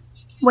Cohn?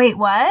 Wait,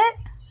 what?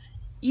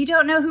 You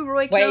don't know who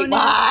Roy Cohn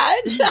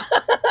is?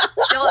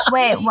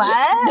 Wait,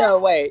 what? No,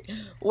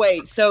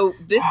 wait. So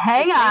this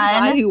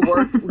guy who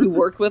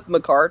worked with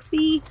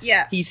McCarthy?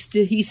 Yeah, he's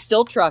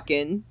still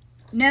trucking.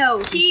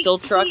 No, he's still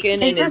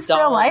trucking, and is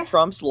Donald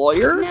Trump's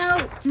lawyer?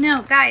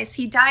 No, guys,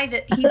 he died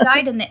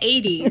in the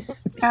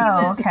 80s.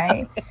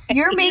 Okay.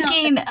 You're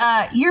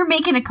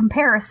making a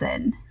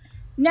comparison.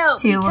 No,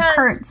 to a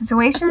current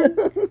situation.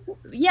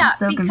 Yeah, I'm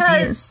so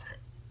confused.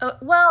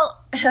 Well,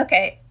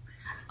 okay.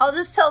 I'll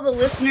just tell the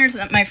listeners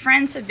that my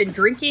friends have been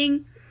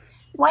drinking.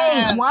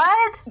 Wait,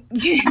 what?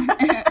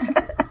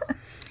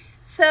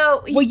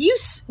 So, well, you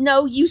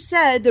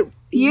said that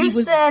he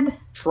was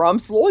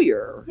Trump's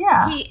lawyer.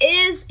 Yeah,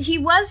 he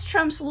was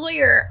Trump's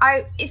lawyer.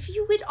 If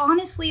you would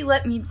honestly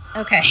let me,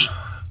 okay.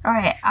 All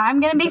right, I'm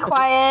gonna be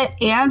quiet.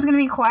 Anne's gonna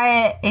be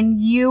quiet,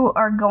 and you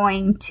are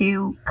going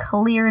to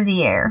clear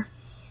the air.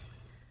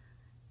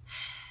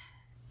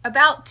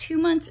 About 2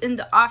 months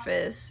into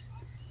office,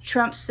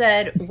 Trump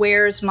said,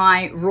 "Where's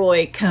my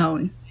Roy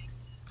Cohn?"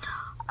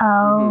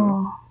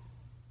 Oh.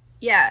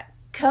 Yeah,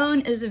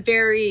 Cohn is a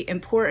very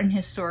important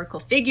historical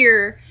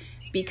figure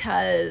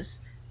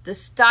because the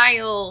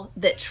style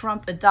that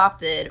Trump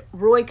adopted,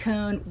 Roy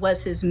Cohn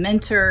was his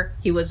mentor.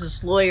 He was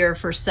his lawyer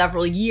for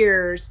several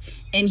years,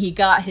 and he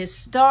got his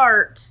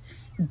start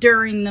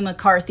during the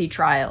McCarthy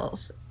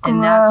trials.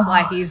 And that's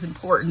why he's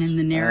important in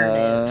the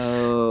narrative.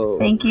 Oh.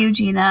 Thank you,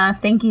 Gina.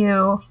 Thank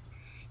you.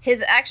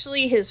 His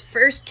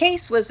first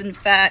case was, in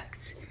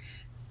fact...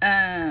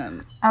 All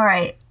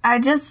right. I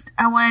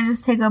want to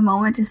just take a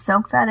moment to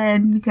soak that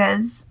in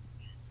because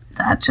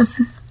that just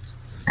is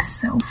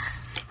so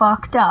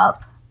fucked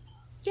up.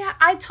 Yeah,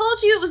 I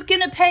told you it was going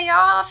to pay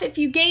off if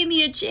you gave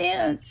me a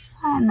chance.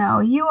 I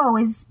know. You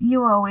always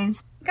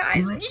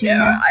Guys, do it, Gina.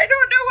 I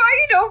don't know why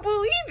you don't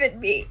believe in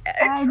me.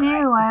 I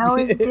do. I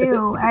always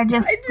do.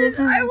 This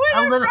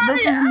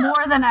is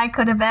more than I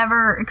could have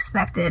ever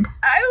expected.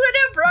 I would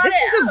have brought this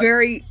is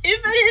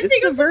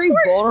a very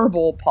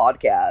vulnerable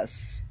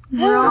podcast.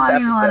 We're all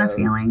having a lot of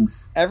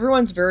feelings.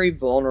 Everyone's very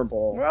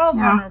vulnerable. We're all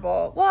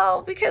vulnerable.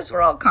 Well, because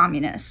we're all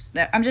communists.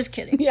 I'm just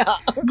kidding. Yeah.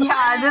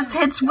 Yeah, this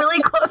hits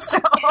really close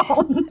to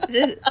home.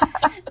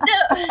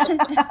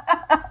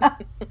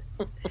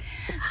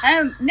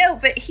 No,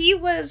 but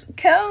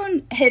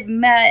Cohn had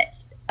met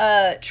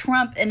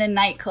Trump in a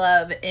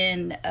nightclub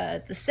in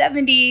the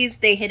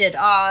 70s. They hit it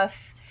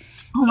off.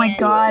 Oh my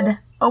God.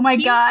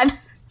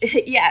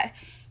 Yeah.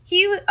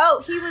 He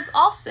was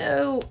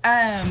also,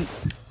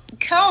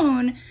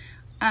 Cohn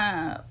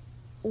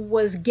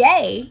was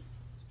gay.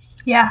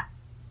 Yeah.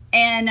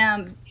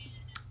 And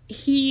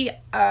he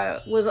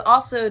was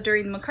also,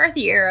 during the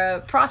McCarthy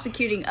era,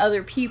 prosecuting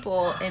other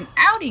people and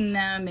outing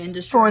them and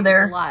destroying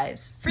their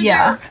lives for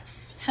their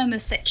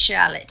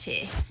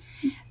homosexuality.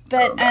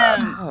 But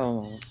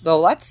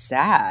well, that's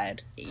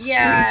sad.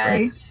 Yeah,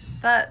 seriously.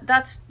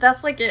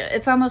 That's like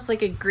it's almost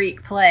like a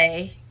Greek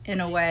play in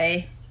a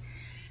way.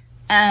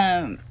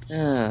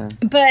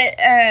 But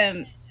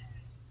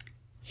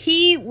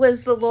he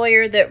was the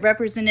lawyer that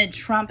represented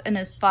Trump and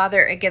his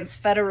father against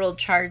federal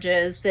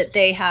charges that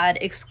they had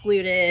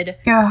excluded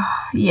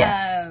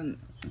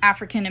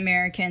African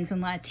Americans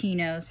and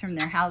Latinos from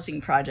their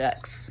housing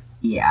projects.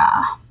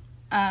 Yeah.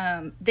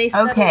 They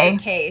settled the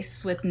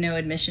case with no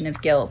admission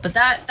of guilt, but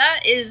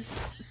that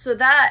is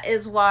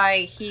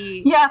why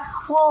he. Yeah,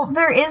 well,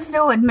 there is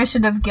no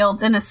admission of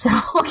guilt in a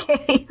civil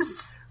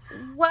case.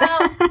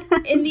 Well,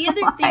 and the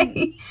other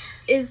thing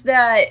is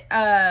that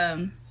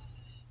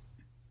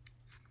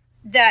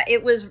that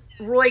it was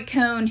Roy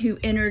Cohn who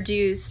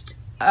introduced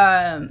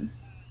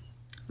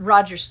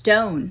Roger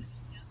Stone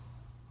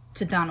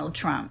to Donald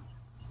Trump.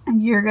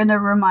 And you're going to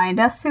remind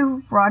us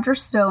who Roger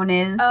Stone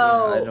is.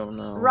 Oh, I don't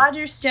know.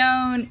 Roger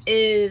Stone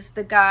is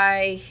the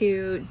guy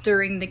who,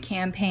 during the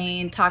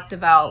campaign, talked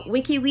about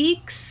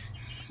WikiLeaks.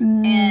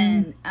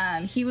 And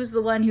he was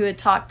the one who had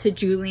talked to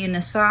Julian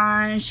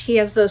Assange. He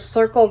has those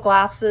circle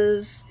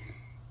glasses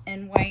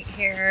and white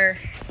hair.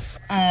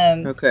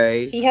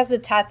 He has a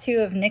tattoo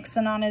of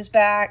Nixon on his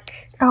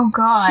back. Oh,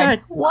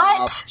 God.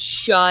 What?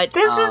 Shut up.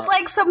 This is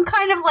like some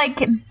kind of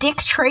like Dick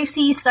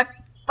Tracy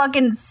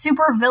fucking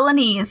super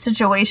villainy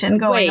situation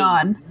going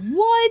on.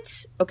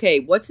 What? Okay,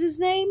 what's his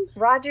name?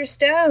 Roger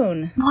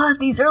Stone. What?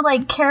 These are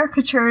like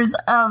caricatures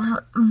of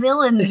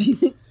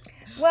villains.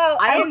 Well,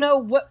 I don't know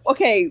what.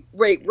 Okay,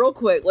 wait, real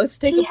quick. Let's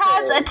take. He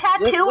has a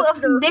tattoo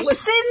of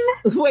Nixon.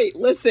 Wait,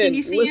 listen. Can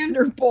you see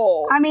listener him?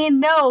 poll. I mean,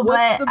 no,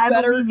 but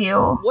I believe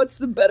you. What's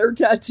the better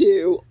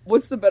tattoo?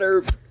 What's the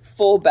better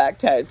full back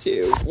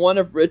tattoo? One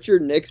of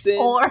Richard Nixon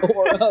or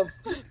of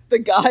the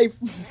guy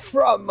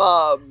from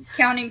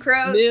Counting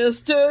Crows,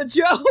 Mr.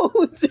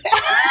 Jones?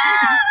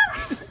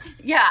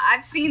 Yeah,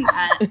 I've seen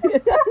that.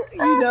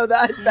 You know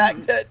that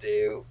back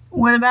tattoo.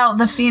 What about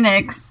the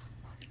Phoenix?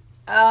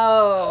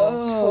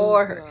 Oh,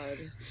 poor,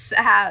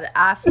 sad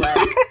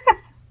Affleck.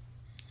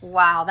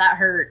 Wow, that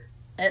hurt.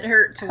 It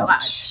hurt to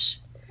watch.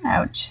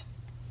 Ouch.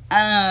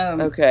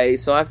 Okay,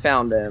 so I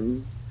found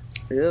him.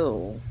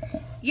 Ew.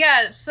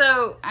 Yeah,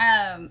 so,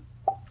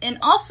 and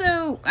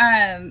also,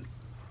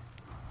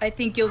 I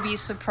think you'll be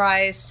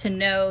surprised to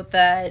know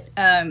that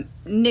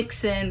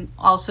Nixon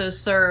also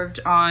served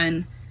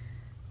on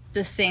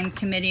the same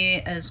committee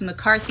as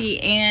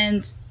McCarthy,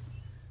 and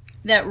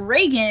that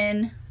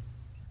Reagan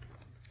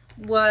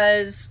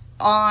was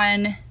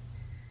on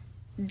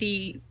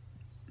the...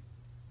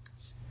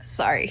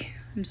 Sorry,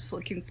 I'm just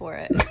looking for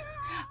it.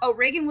 Oh,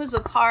 Reagan was a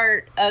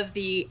part of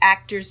the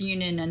Actors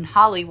Union in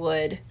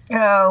Hollywood.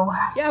 Oh.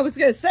 Yeah, I was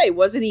going to say,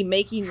 wasn't he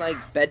making, like,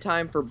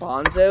 bedtime for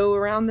Bonzo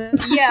around then?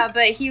 Yeah,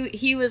 but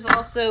he was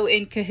also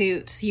in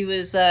cahoots. He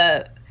was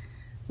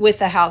with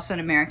the House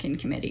Un-American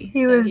Committee.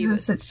 He was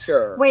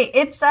sure. Wait,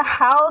 it's the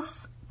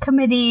House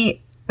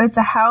Committee... It's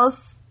a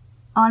House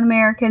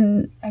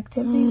Un-American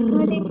Activities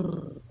Committee?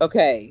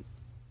 Okay.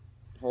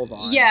 Hold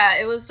on. Yeah,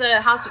 it was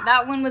the House.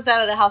 That one was out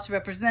of the House of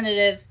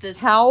Representatives.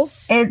 This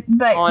House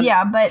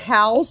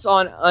House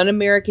on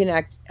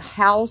Un-American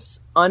House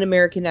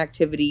Un-American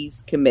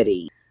Activities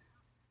Committee.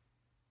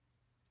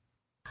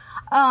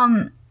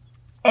 But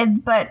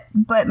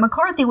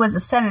McCarthy was a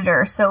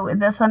senator, so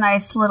that's a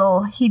nice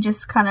little. He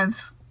just kind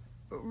of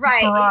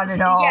brought it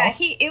all. Yeah,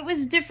 it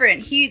was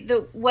different.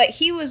 What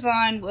he was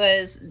on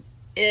was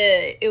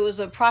it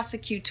was a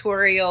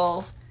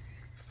prosecutorial.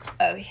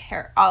 Oh,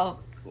 here I'll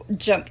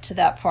jump to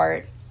that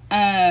part.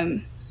 Well,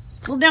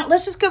 no,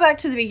 let's just go back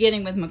to the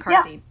beginning with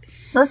McCarthy. Yeah.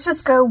 Let's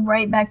just go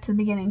right back to the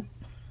beginning.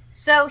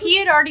 So he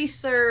had already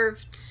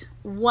served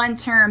one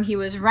term. He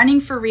was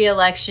running for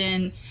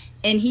re-election,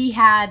 and he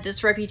had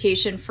this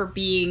reputation for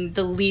being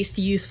the least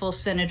useful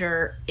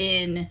senator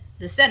in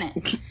the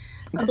Senate.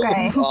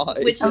 Okay.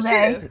 Which is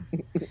true.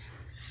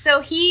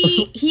 So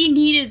he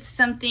needed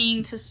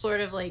something to sort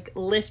of like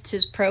lift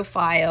his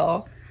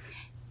profile,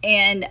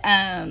 and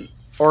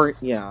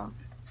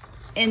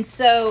and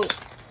so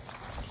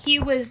he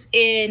was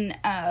in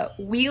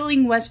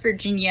Wheeling, West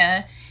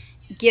Virginia,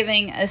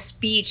 giving a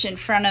speech in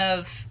front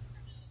of,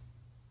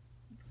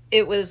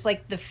 it was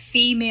like the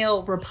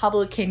female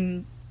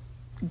Republican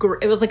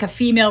group. It was like a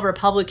female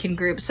Republican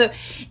group. So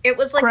it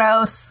was like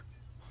gross.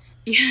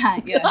 Yeah.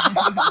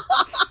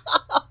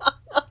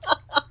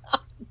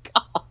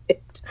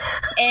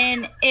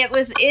 And it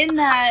was in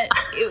that.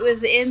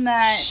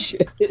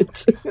 Shit.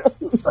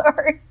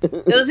 Sorry.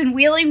 It was in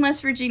Wheeling,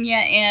 West Virginia,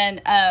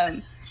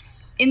 and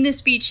in the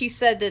speech he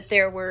said that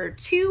there were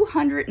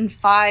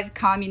 205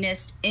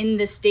 communists in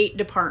the State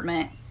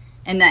Department,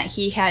 and that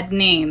he had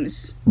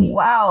names.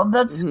 Wow,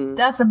 that's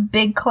a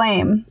big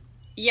claim.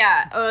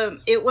 Yeah,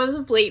 it was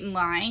a blatant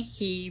lie.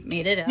 He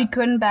made it up. He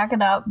couldn't back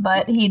it up,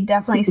 but he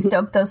definitely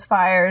stoked those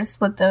fires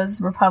with those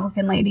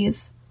Republican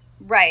ladies.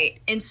 Right,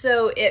 and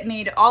so it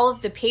made all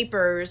of the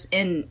papers,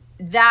 and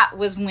that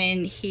was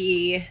when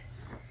he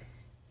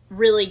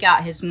really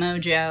got his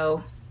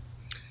mojo.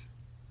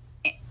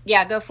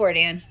 Yeah, go for it,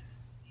 Ann.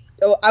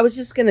 Oh, I was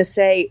just going to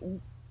say,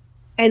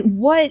 and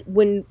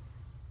when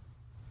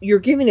you're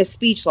giving a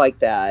speech like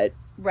that,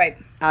 right?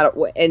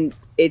 And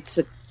it's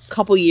a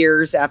couple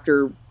years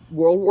after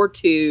World War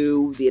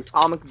II, the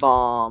atomic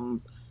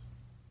bomb,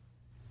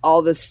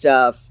 all this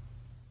stuff,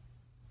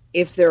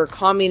 if there are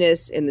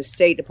communists in the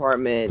State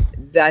Department,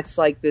 that's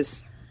like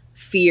this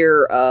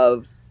fear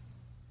of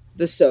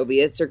the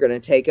Soviets are going to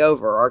take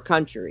over our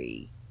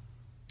country.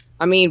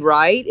 I mean,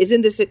 right?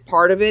 Isn't this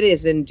part of it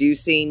is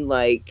inducing,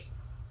 like,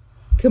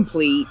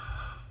 complete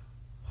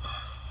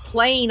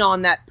playing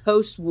on that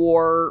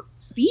post-war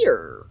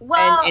fear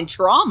and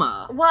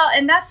trauma? Well,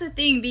 and that's the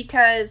thing,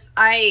 because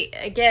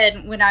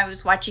when I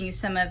was watching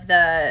some of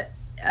the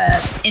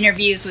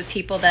interviews with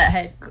people that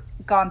had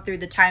gone through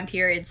the time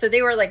period, so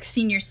they were like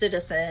senior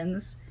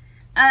citizens,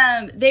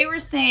 they were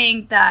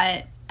saying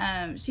that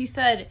she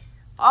said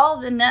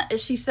all the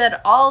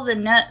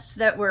nuts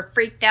that were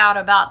freaked out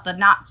about the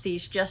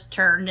Nazis just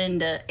turned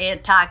into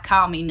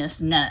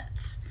anti-communist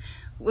nuts,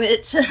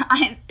 which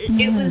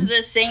it was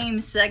the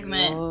same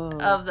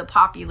segment of the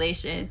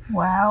population.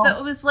 Wow. So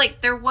it was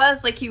like, there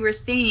was, like you were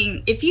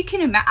saying, if you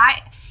can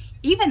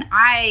imagine,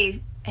 I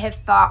have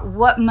thought,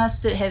 what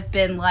must it have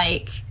been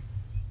like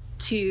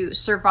to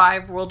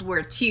survive World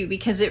War II,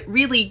 because it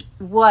really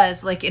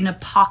was like an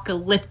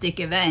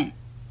apocalyptic event.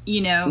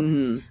 You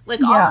know,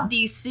 like all of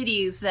these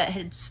cities that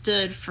had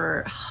stood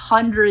for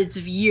hundreds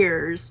of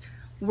years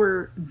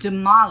were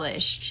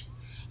demolished,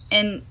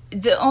 and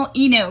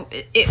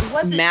it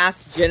wasn't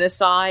mass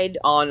genocide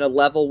on a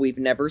level we've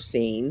never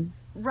seen,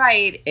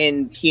 right,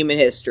 in human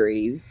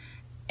history.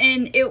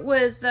 And it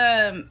was,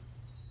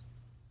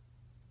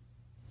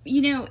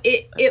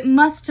 it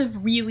must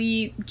have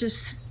really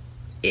just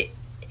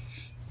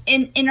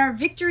and our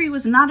victory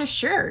was not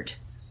assured.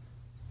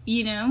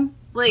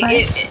 Like,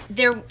 right.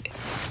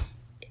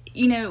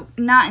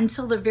 Not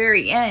until the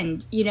very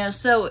end,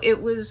 so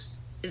it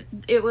was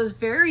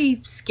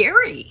very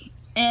scary.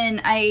 And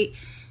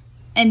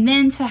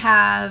then to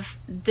have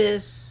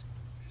this,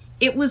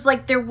 it was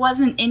like there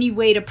wasn't any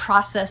way to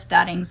process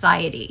that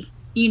anxiety.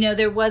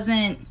 There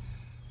wasn't,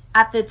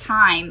 at the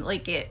time,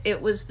 like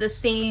it was the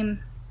same,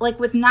 like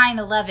with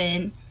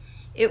 9/11,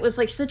 it was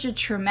like such a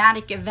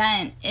traumatic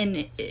event,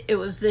 and it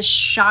was this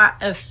shot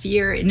of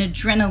fear and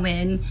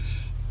adrenaline.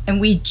 And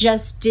we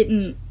just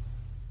didn't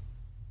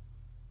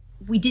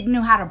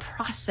know how to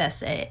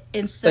process it.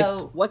 And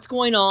so, like, what's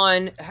going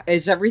on?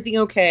 Is everything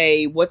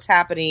okay? What's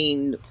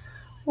happening?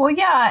 Well,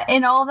 yeah,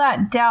 and all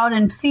that doubt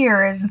and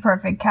fear is a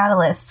perfect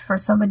catalyst for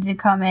somebody to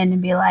come in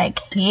and be like,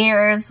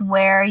 here's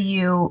where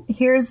you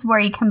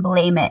can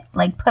blame it.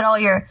 Like, put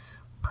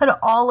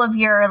all of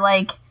your,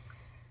 like,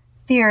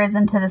 fears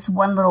into this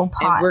one little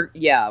pot.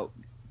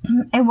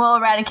 And we'll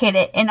eradicate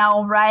it, and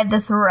I'll ride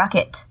this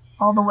rocket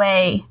all the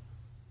way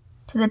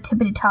to the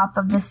tippity top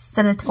of this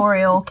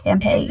senatorial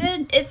campaign.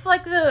 And then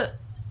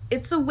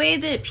it's a way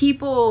that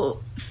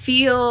people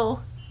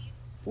feel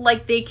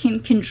like they can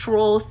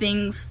control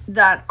things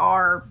that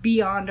are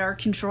beyond our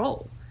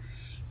control.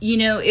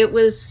 It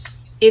was,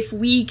 if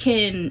we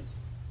can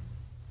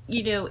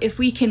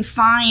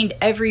find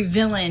every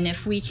villain,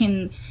 if we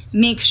can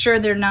make sure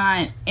they're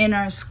not in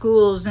our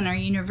schools, in our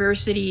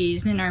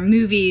universities, in our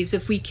movies,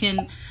 if we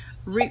can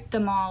root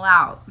them all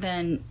out,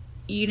 then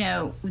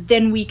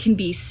we can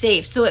be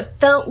safe. So it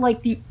felt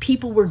like the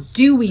people were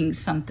doing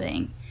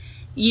something.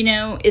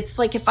 It's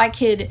like, if I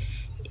could,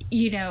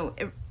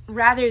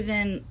 rather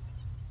than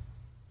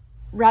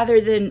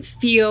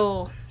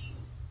feel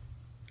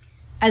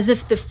as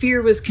if the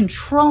fear was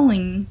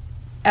controlling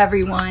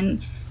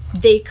everyone,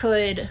 they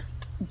could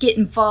get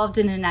involved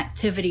in an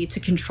activity to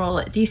control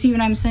it. Do you see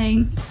what I'm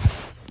saying?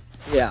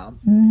 Yeah.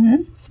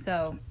 Mm-hmm.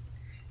 So,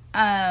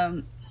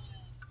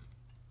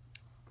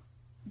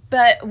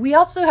 but we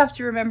also have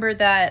to remember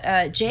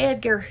that J.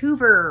 Edgar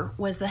Hoover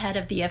was the head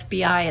of the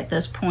FBI at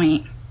this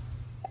point.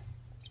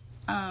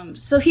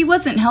 So he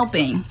wasn't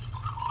helping.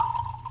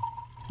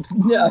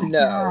 No.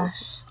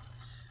 Gosh.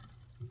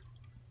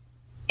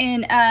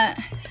 And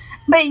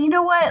but you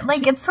know what?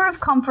 Like, it's sort of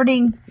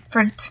comforting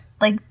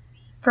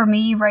for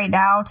me right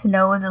now to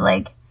know that,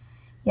 like,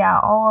 yeah,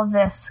 all of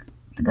this,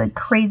 like,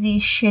 crazy,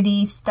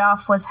 shitty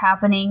stuff was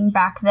happening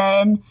back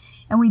then,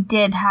 and we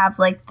did have,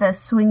 like, the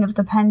swing of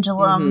the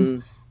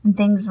pendulum, and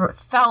things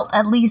felt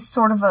at least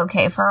sort of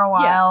okay for a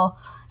while,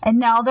 and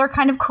now they're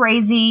kind of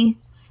crazy,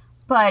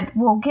 but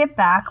we'll get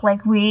back,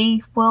 like,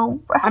 we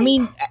will, right? I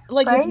mean,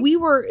 like, right? if we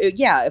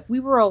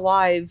were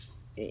alive,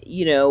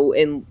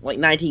 in, like,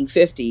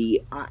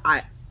 1950,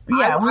 I would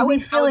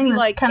be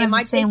like, kind am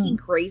I taking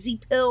crazy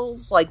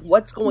pills? Like,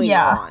 what's going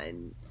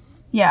on?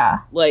 Yeah.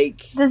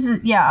 Like, this is,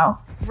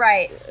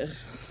 right.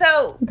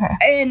 So,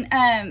 okay.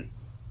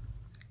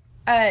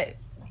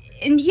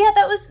 And yeah,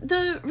 that was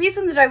the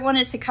reason that I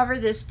wanted to cover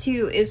this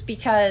too, is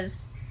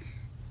because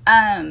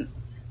I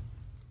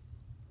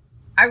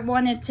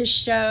wanted to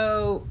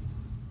show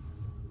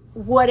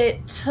what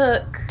it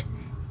took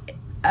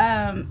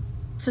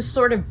to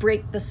sort of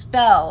break the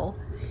spell,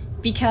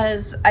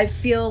 because I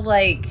feel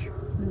like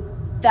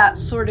that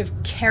sort of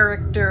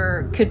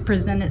character could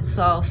present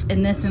itself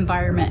in this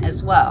environment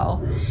as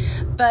well.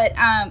 But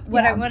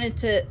what I wanted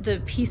to,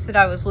 the piece that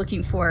I was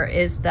looking for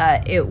is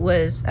that it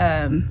was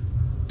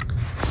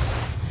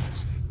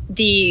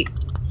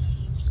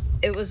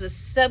it was a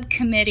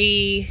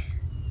subcommittee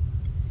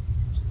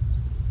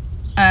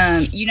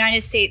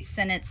United States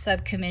Senate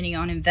Subcommittee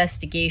on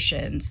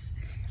Investigations,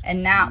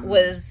 and that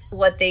was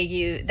what they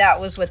used. That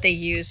was what they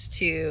used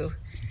to.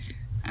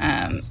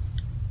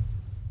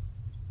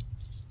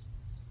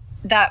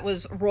 That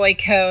was Roy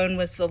Cohn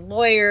was the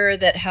lawyer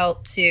that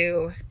helped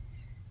to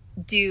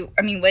do.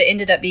 I mean, what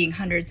ended up being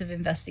hundreds of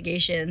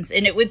investigations,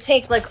 and it would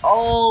take like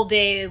all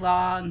day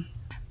long.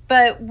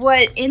 But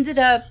what ended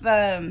up,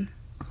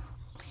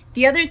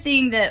 the other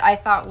thing that I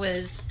thought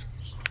was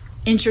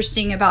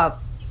interesting about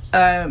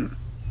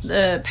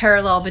the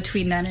parallel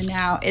between then and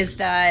now is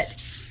that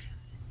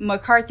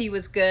McCarthy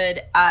was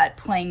good at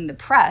playing the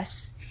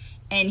press,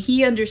 and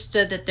he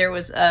understood that there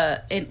was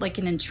an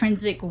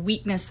intrinsic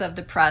weakness of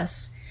the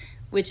press,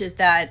 which is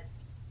that,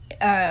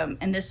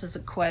 and this is a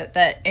quote,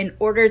 that in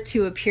order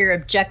to appear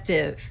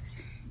objective,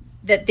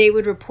 that they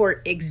would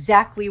report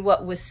exactly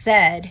what was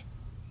said,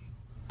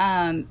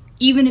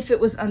 even if it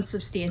was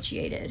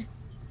unsubstantiated.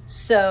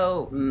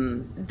 So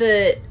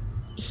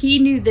he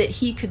knew that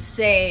he could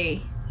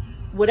say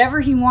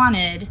whatever he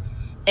wanted,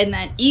 and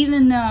that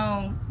even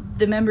though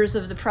the members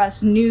of the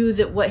press knew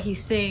that what he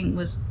was saying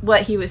was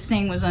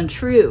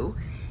untrue,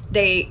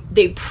 they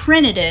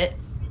printed it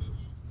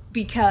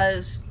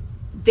because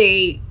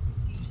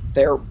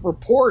they're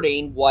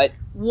reporting what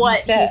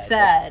he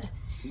said.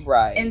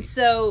 Right. And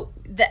so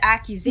the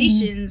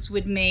accusations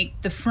would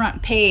make the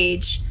front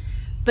page,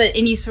 but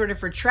any sort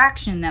of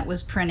retraction that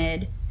was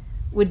printed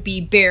would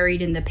be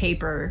buried in the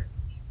paper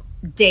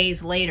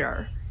days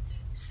later.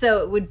 So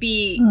it would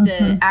be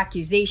the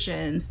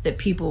accusations that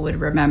people would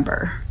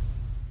remember.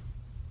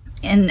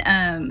 And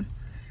and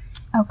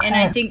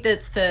I think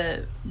that's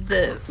the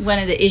one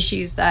of the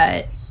issues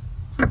that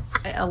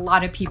a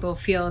lot of people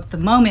feel at the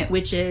moment,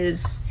 which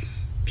is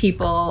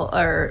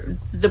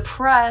the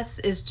press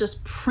is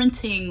just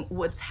printing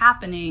what's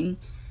happening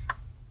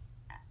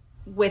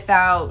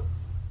without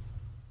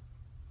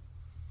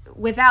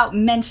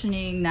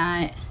mentioning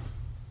that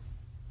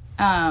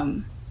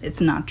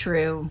it's not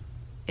true.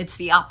 It's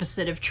the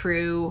opposite of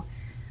true.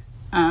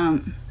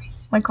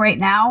 Like right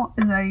now?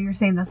 Is that you're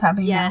saying that's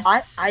happening now?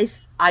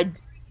 Yes.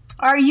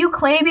 Are you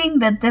claiming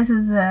that this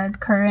is a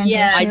current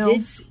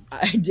issue?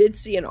 I did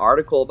see an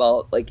article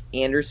about like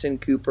Anderson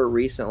Cooper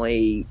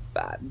recently.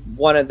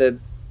 One of the,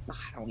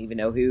 I don't even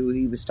know who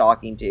he was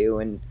talking to,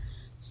 and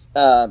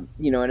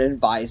an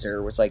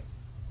advisor was like,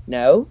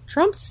 "No,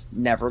 Trump's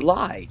never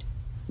lied,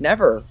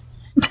 never,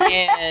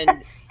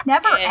 and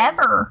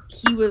ever."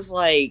 He was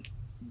like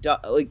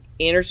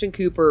Anderson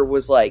Cooper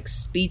was like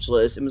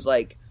speechless and was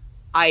like,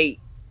 I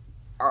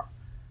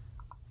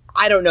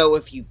don't know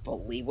if you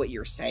believe what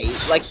you're saying.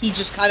 Like, he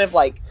just kind of,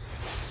 like,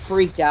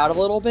 freaked out a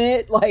little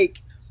bit.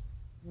 Like,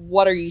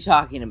 what are you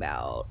talking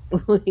about?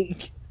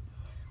 Like,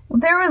 well,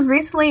 there was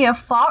recently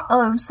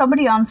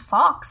somebody on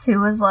Fox who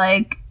was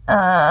like,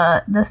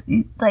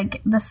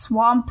 the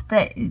swamp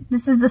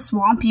this is the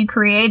swamp you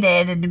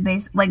created, and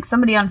like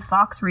somebody on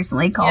Fox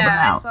recently called him out.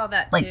 Yeah, I saw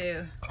that like,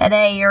 too.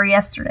 Today or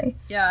yesterday.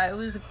 Yeah, it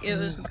was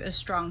a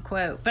strong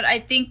quote, but I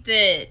think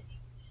that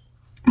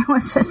it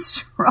was a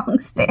strong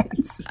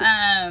stance.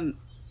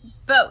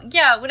 But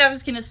yeah, what I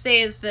was gonna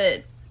say is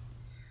that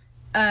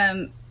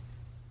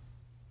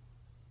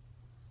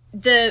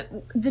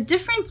the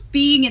difference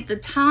being at the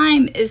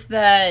time is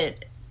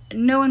that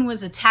no one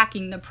was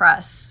attacking the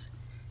press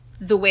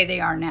the way they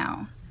are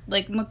now.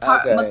 Like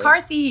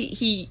McCarthy,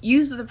 he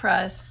used the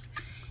press,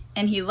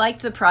 and he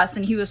liked the press,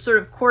 and he was sort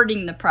of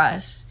courting the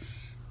press,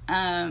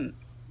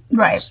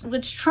 right?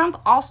 Which Trump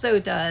also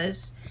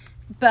does,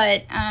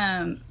 but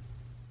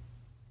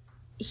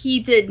he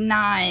did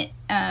not.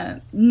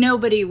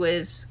 Nobody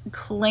was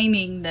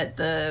claiming that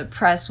the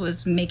press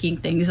was making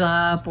things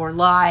up or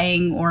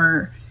lying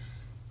or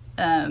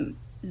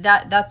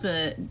that's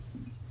a.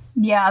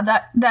 Yeah,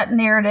 that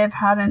narrative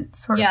hadn't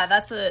sort of. Yeah,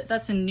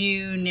 that's a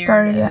new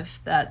narrative,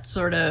 that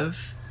sort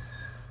of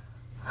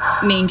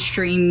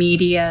mainstream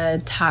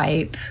media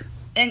type,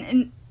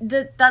 and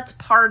that's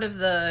part of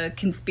the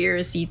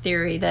conspiracy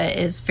theory that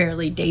is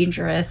fairly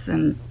dangerous.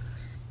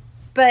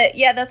 But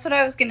yeah, that's what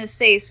I was gonna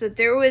say. So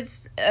there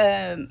was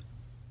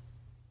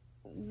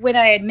when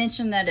I had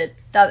mentioned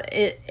that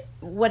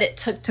what it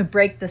took to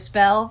break the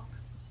spell.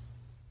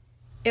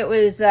 It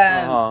was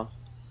Edward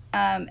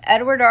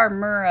R.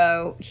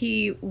 Murrow.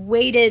 He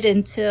waited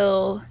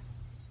until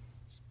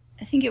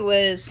I think it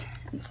was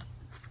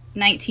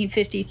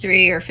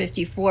 1953 or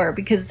 54,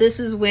 because this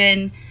is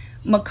when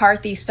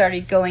McCarthy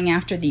started going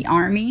after the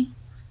army,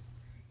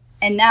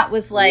 and that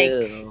was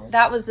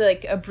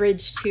like a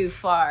bridge too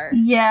far.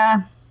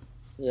 Yeah,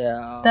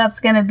 that's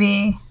gonna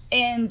be.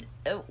 And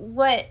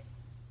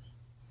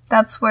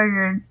that's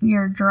where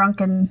your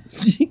drunken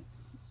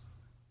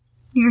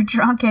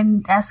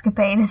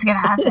escapade is gonna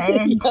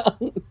happen.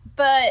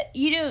 But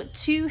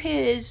to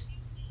his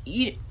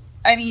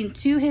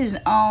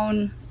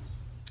own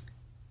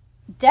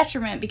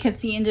detriment,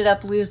 because he ended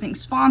up losing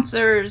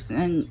sponsors,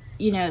 and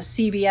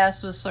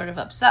CBS was sort of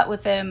upset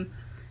with him.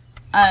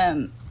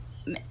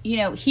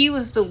 He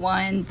was the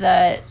one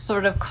that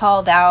sort of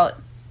called out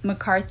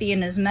McCarthy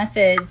and his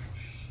methods,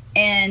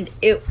 and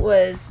it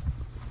was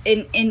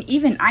and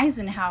even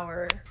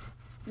Eisenhower,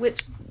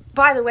 which,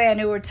 by the way, I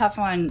know we're tough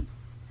on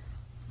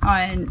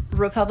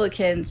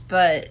Republicans,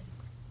 but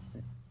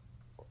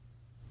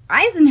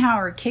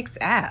Eisenhower kicks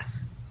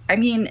ass. I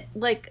mean,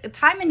 like,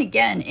 time and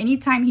again,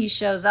 anytime he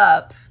shows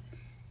up,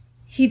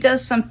 he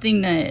does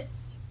something that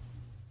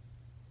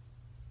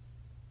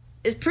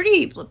is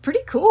pretty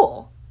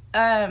cool.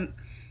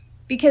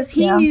 Because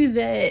he knew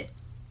that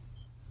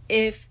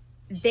if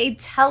they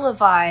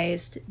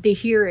televised the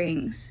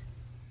hearings,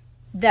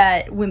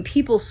 that when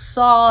people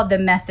saw the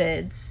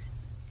methods,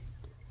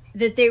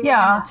 that they were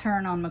going to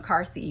turn on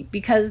McCarthy,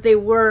 because they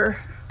were...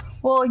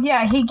 Well,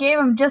 yeah, he gave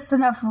him just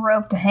enough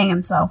rope to hang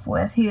himself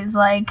with. He was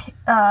like,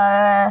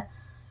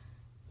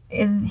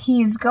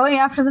 he's going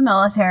after the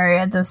military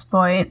at this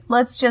point.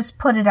 Let's just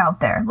put it out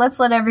there. Let's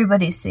let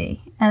everybody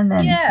see. And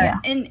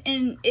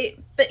then,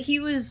 but he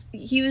was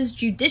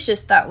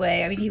judicious that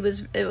way. I mean,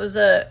 it was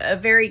a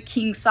very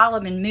King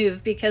Solomon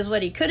move, because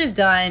what he could have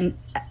done,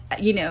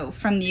 you know,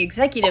 from the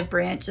executive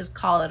branch is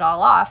call it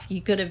all off.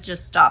 He could have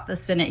just stopped the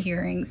Senate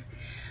hearings,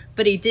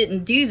 but he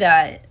didn't do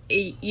that.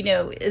 You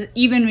know,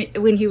 even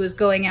when he was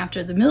going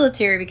after the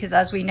military, because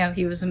as we know,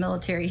 he was a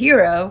military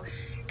hero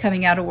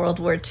coming out of World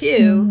War II.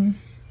 Mm-hmm.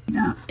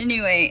 Yeah.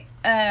 Anyway,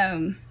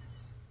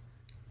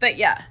 but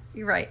yeah,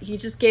 you're right. He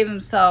just gave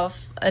himself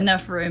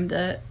enough room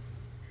to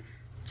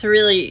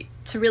really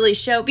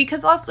show,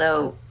 because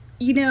also,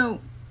 you know,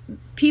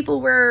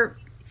 people were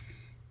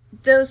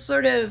those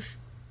sort of,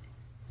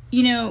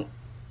 you know,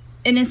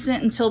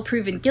 innocent until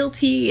proven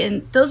guilty,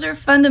 and those are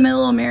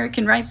fundamental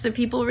American rights that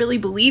people really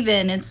believe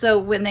in. And so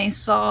when they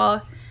saw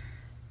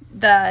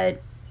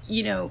that,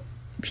 you know,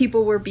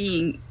 people were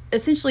being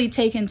essentially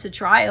taken to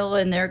trial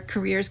and their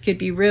careers could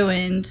be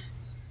ruined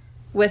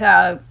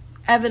without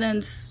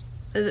evidence,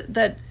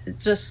 that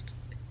just,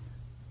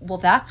 well,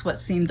 that's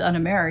what seemed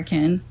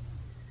un-American.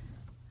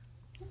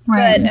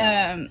 Right.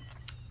 But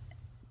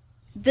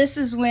this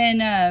is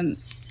when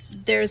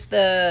there's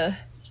the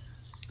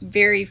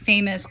very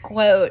famous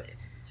quote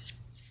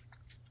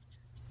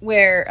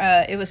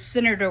where it was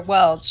Senator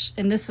Welch,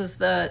 and this is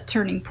the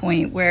turning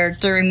point, where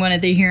during one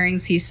of the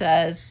hearings he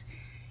says,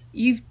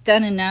 "You've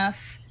done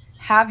enough.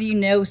 Have you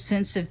no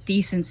sense of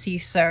decency,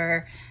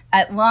 sir?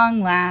 At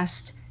long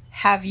last,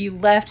 have you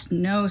left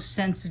no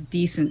sense of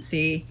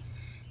decency?"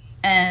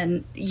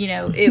 And, you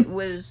know,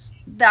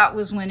 that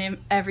was when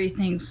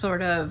everything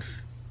sort of,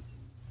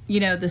 you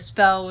know, the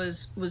spell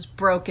was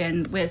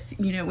broken with,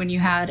 you know, when you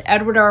had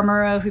Edward R.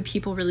 Murrow, who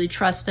people really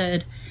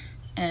trusted,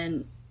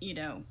 and, you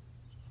know,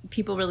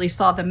 people really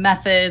saw the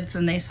methods,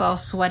 and they saw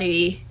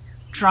sweaty,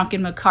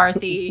 drunken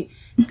McCarthy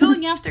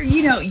going after,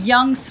 you know,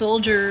 young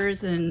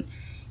soldiers, and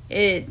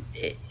it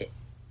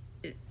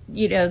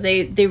you know,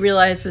 they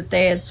realized that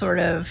they had sort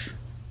of,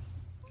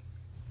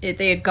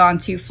 they had gone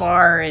too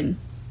far. And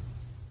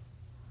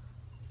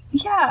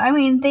yeah, I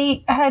mean,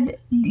 they had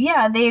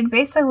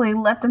basically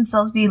let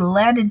themselves be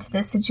led into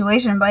this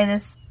situation by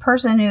this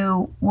person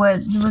who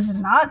was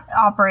not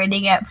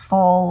operating at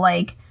full,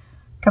 like,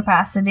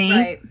 capacity.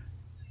 Right.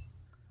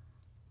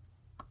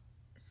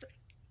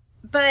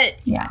 But,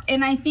 yeah.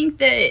 And I think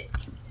that,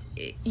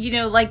 you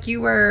know, like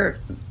you were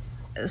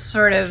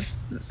sort of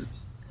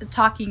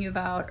talking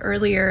about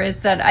earlier,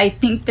 is that I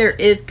think there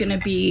is going to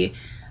be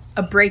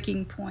a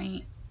breaking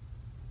point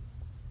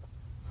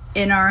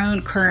in our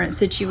own current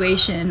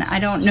situation. I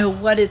don't know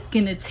what it's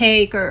going to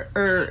take,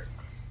 or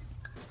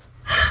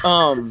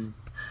I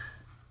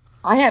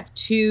have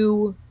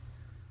 2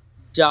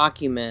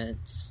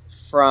 documents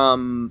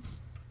from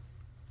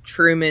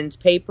Truman's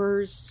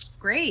papers.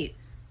 Great.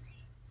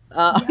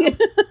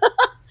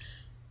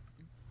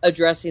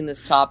 Addressing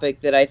this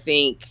topic that I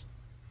think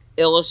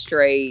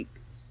illustrate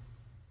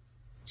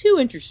 2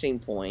 interesting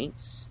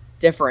points,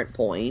 different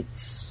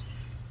points.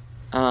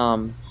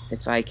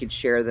 If I could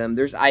share them,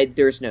 there's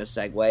no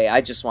segue.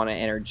 I just want to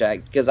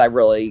interject because I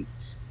really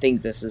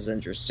think this is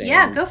interesting.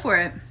 Yeah, go for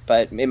it.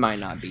 But it might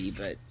not be.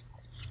 But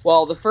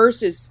well, the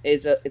first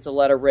it's a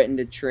letter written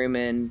to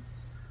Truman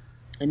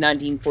in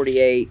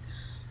 1948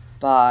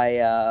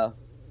 by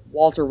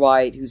Walter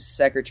White, who's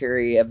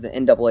secretary of the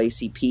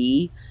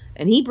NAACP,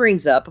 and he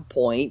brings up a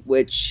point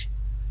which,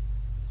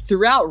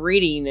 throughout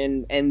reading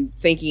and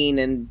thinking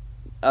and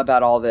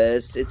about all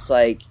this, it's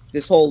like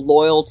this whole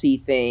loyalty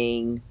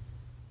thing.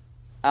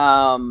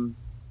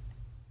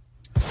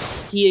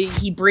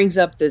 He brings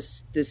up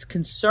this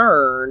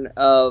concern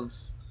of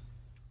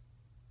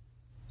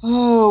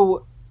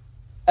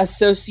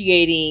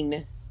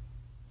associating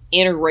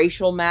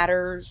interracial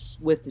matters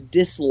with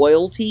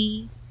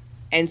disloyalty.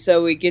 And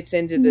so it gets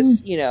into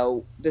this, you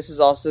know, this is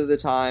also the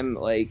time,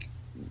 like,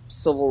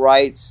 civil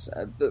rights,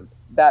 the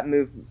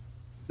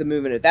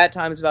movement at that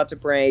time is about to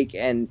break,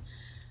 and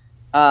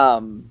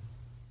talking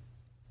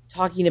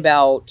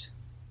about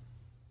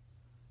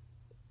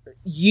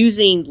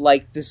using,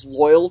 like, this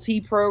loyalty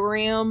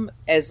program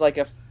as,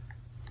 like,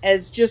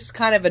 as just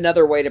kind of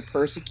another way to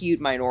persecute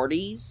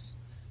minorities.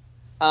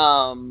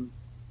 That's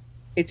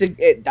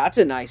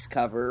a nice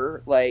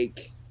cover,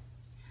 like,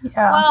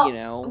 yeah. you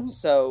know,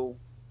 so...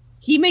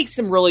 he makes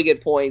some really good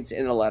points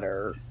in a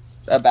letter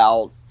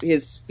about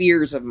his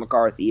fears of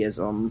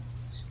McCarthyism.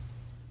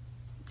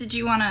 Did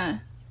you want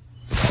to...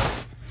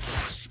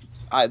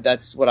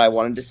 That's what I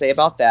wanted to say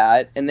about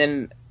that. And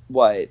then,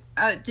 what?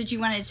 Did you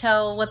want to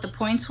tell what the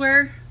points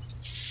were?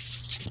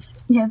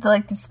 Yeah,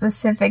 the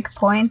specific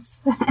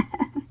points.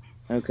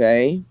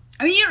 Okay.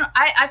 I mean,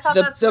 I thought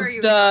that's where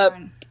you were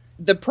going.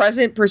 The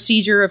present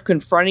procedure of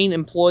confronting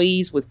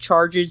employees with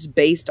charges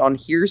based on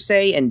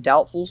hearsay and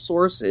doubtful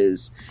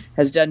sources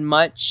has done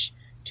much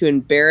to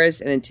embarrass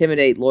and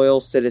intimidate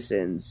loyal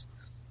citizens.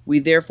 We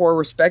therefore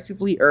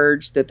respectfully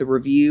urge that the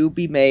review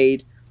be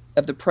made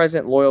of the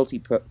present loyalty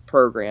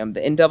program. The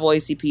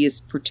NAACP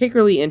is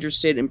particularly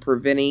interested in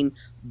preventing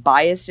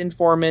biased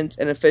informants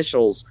and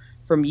officials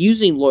from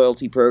using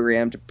loyalty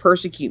program to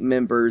persecute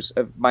members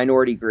of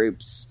minority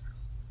groups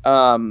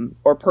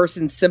or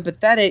persons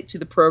sympathetic to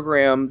the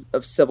program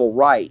of civil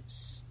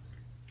rights.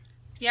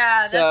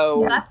 Yeah,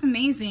 that's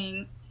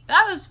amazing.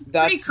 That was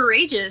pretty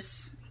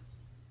courageous.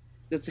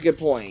 That's a good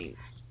point.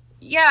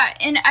 Yeah,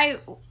 and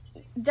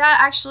that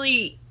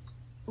actually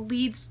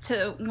leads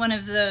to one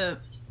of the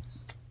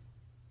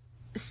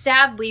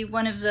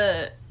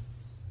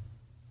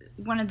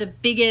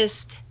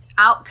biggest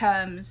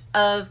outcomes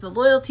of the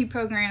loyalty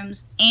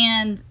programs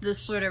and the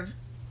sort of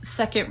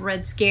second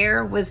Red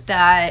Scare was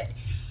that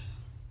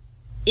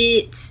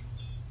it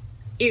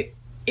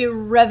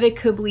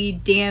irrevocably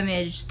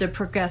damaged the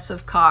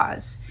progressive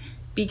cause,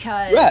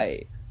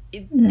 because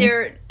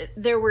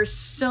there were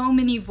so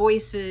many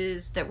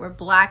voices that were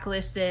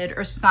blacklisted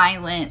or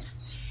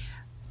silenced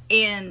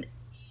and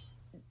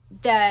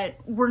that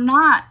were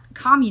not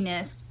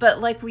communist, but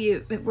like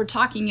we were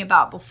talking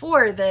about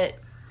before, that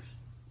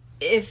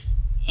if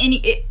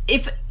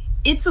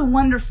It's a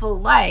Wonderful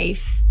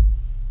Life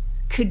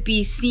could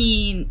be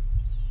seen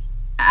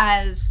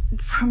as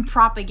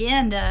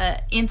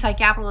propaganda,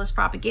 anti-capitalist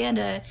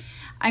propaganda,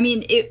 I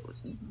mean,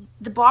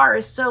 the bar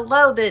is so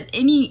low that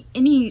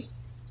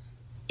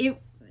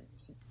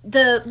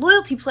the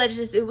loyalty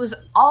pledges, it was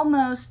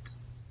almost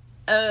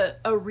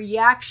a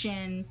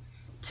reaction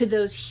to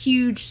those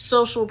huge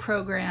social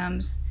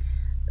programs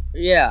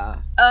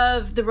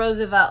of the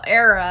Roosevelt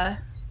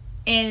era,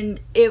 and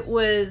it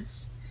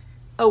was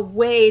a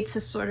way to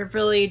sort of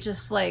really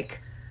just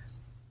like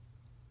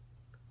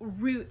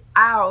root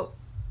out,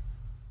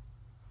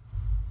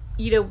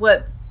 you know,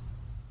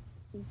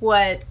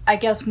 what I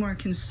guess more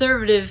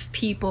conservative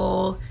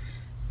people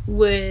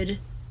would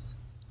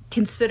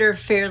consider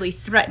fairly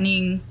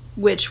threatening,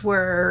 which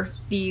were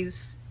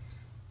these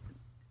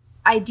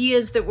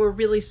ideas that were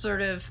really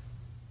sort of,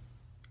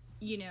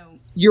 you know,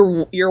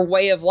 your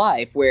way of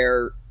life,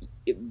 where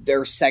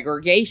there's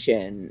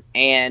segregation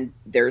and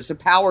there's a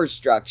power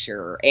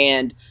structure,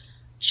 and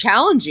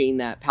challenging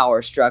that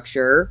power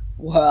structure,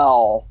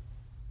 well,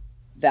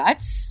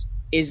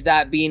 is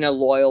that being a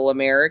loyal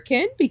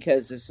American?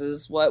 Because this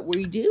is what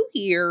we do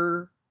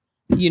here.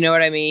 You know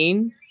what I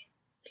mean?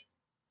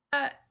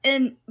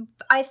 And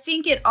I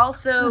think it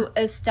also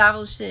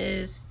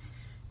establishes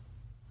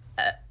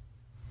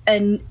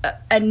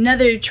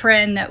another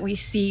trend that we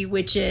see,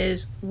 which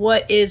is,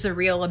 what is a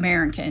real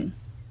American?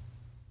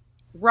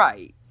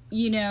 Right.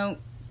 You know,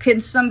 can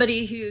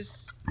somebody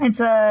who's... It's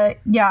a...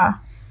 Yeah.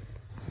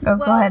 Go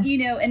ahead. You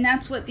know, and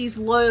that's what these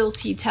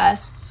loyalty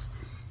tests,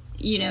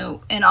 you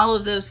know, and all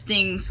of those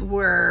things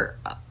were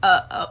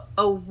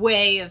a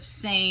way of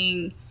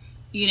saying,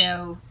 you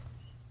know,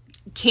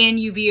 can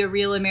you be a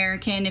real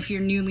American if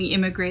you're newly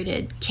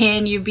immigrated?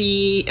 Can you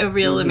be a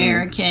real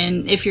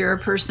American if you're a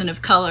person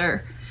of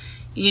color?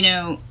 You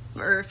know,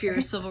 or if you're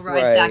a civil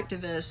rights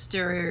activist,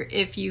 or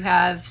if you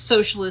have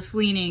socialist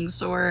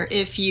leanings, or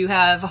if you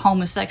have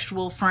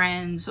homosexual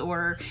friends,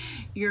 or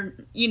you're,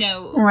 you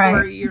know,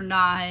 or you're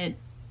not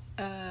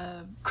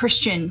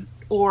Christian,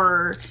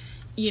 or,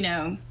 you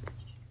know.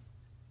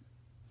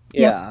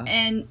 Yeah.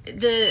 And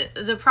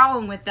the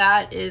problem with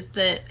that is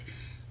that,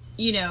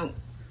 you know,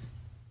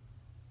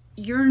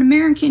 you're an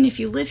American if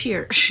you live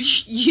here,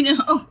 you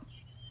know.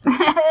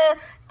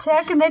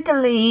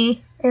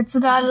 Technically, it's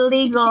not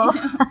illegal.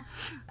 You know?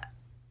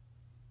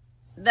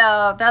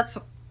 No,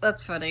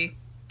 that's funny.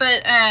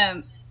 But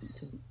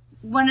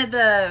one of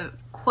the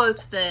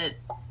quotes that,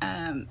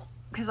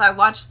 because I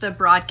watched the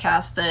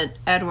broadcast that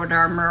Edward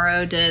R.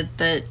 Murrow did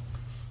that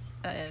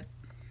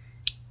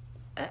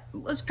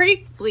was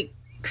pretty like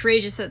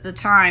courageous at the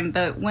time,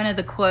 but one of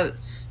the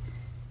quotes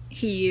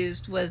he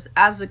used was,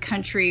 "As a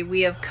country,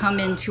 we have come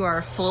into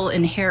our full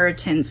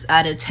inheritance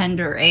at a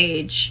tender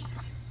age."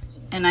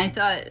 And I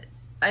thought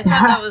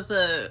that was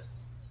a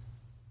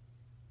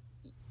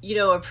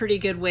pretty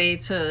good way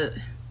to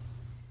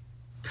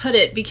put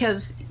it,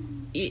 because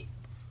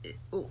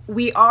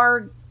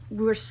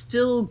we're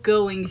still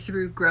going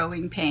through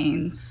growing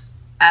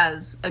pains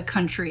as a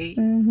country,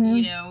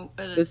 you know.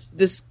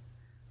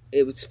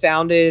 It was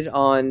founded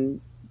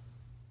on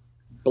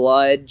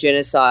blood,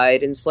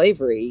 genocide, and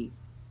slavery.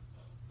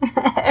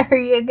 There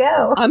you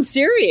go. I'm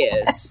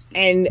serious.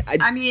 And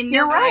I mean,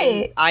 you're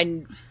right.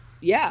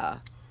 Yeah.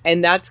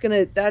 And that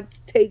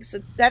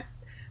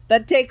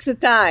that takes a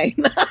time.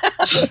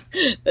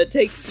 That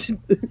takes.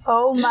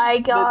 Oh my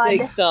god! That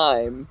takes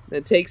time.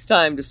 It takes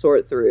time to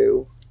sort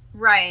through.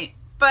 Right,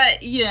 but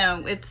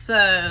it's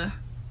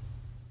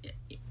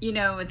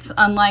it's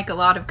unlike a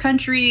lot of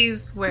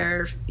countries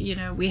where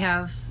we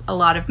have a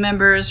lot of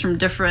members from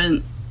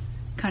different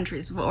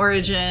countries of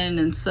origin,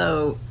 and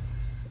so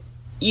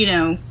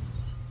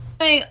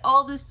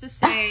all this to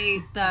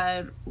say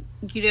that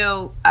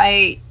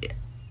I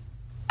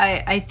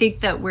think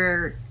that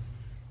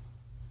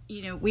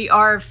we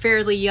are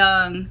fairly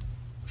young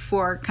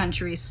for our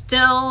country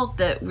still,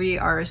 that we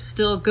are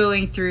still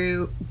going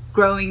through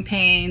growing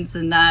pains,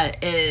 and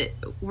that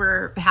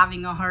we're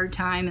having a hard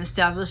time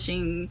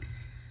establishing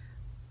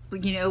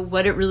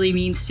what it really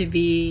means to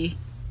be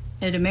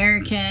an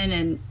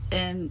American,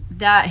 and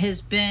that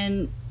has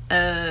been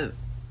a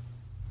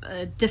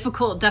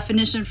difficult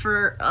definition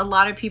for a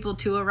lot of people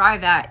to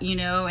arrive at,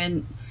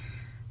 and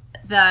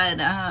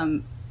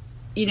that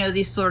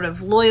these sort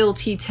of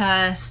loyalty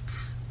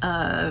tests,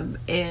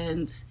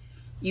 and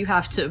you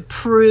have to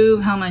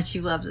prove how much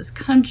you love this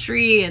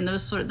country, and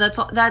those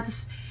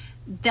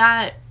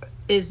that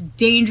is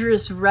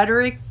dangerous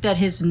rhetoric that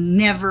has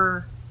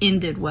never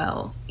ended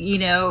well,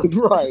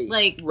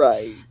 right,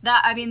 right.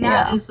 That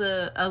is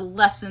a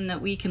lesson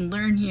that we can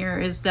learn here,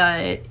 is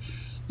that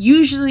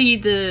usually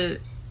the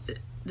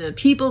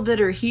people that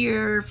are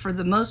here for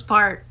the most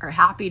part are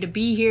happy to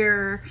be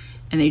here,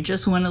 and they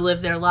just want to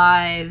live their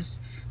lives.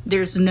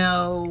 There's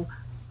no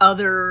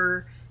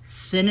other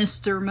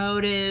sinister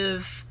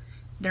motive.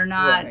 They're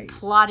not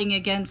plotting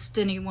against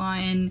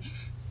anyone.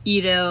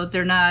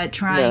 They're not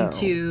trying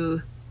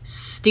to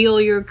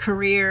steal your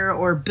career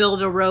or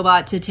build a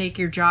robot to take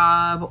your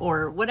job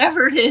or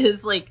whatever it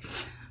is.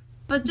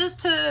 But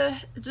just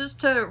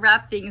to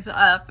wrap things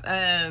up,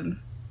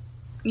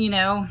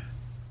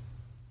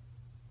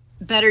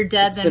 better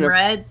dead than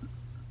red.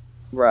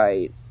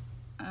 Right.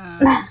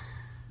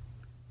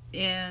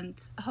 And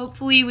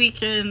hopefully we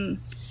can,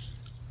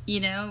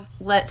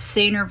 let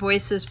saner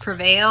voices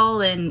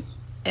prevail, and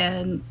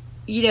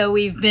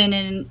we've been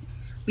in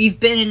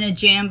a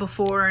jam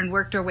before and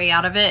worked our way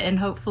out of it, and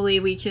hopefully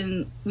we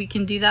can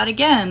do that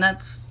again.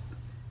 That's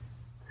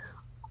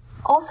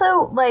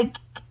also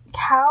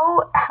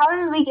how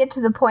did we get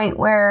to the point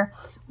where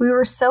we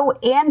were so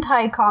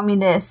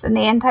anti-communist and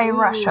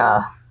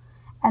anti-Russia,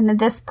 and at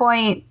this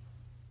point,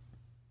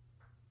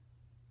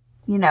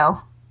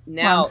 now,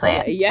 what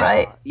I'm saying,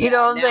 right? You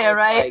know what I'm saying,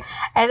 right?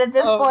 And at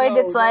this point,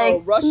 it's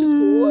Russia's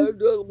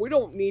cool. We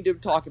don't need to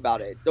talk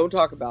about it. Don't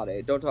talk about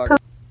it. Don't talk.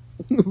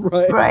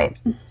 Right.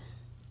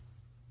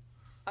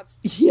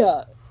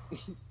 Yeah.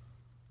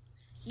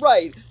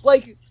 Right.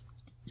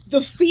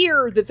 The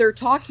fear that they're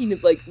talking,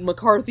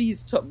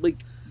 McCarthy's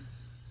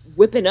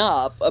whipping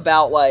up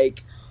about,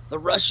 the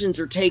Russians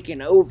are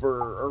taking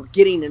over or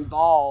getting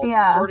involved,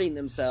 asserting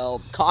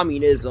themselves,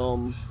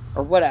 communism,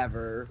 or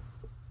whatever.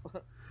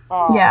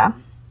 Yeah.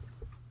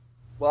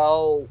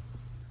 Well,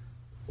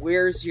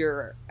 where's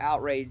your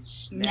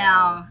outrage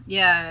now?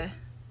 Yeah.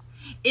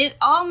 It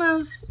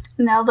almost...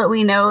 Now that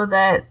we know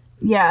that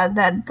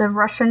the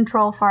Russian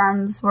troll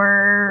farms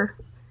were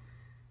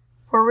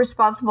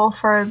responsible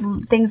for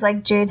things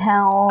like Jade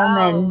Helm.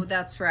 Oh,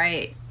 that's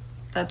right.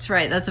 That's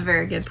right. That's a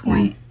very good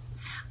point.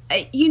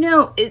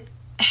 It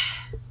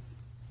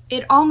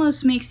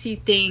almost makes you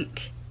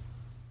think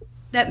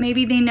that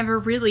maybe they never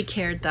really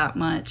cared that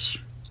much.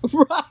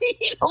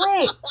 Right.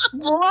 Wait,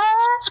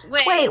 what?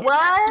 Wait,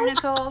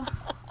 what?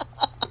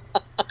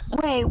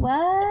 Wait,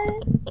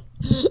 what?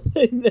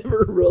 They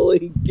never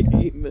really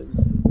came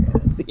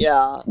in.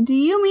 Yeah. Do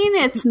you mean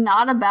it's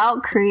not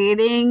about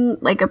creating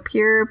a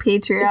pure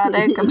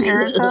patriotic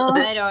America?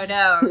 I don't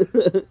know.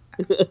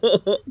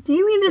 Do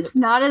you mean it's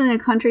not in the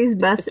country's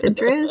best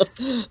interest?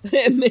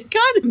 It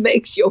kind of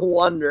makes you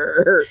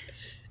wonder.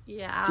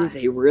 Yeah. Do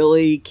they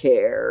really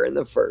care in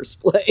the first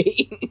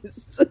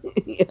place?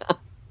 Yeah.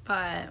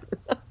 But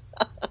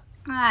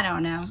I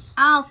don't know.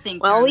 I'll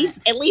think. Well,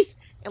 at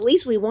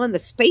least we won the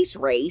space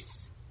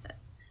race.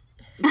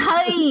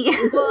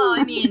 Hey. Well,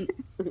 I mean,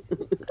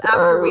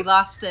 after we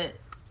lost it,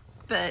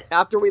 but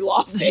after we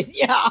lost it,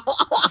 yeah.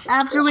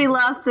 After we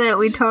lost it,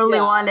 we totally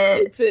won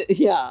it. So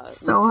we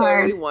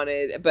hard. Totally won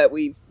it, but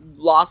we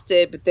lost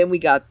it. But then we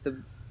got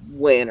the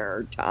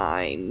winner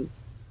time.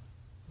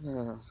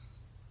 Oh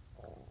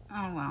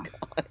wow!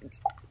 God.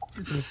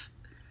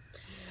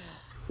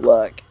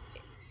 Look.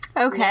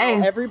 Okay.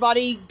 Now,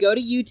 everybody, go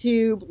to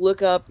YouTube,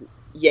 look up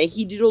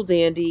Yankee Doodle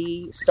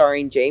Dandy,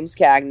 starring James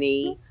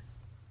Cagney,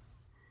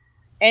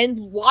 and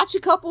watch a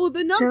couple of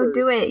the numbers. Don't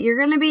do it. You're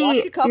gonna be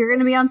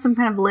on some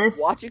kind of list.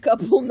 Watch a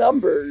couple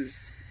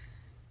numbers.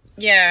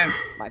 Yeah.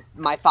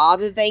 My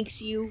father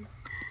thanks you.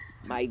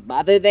 My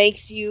mother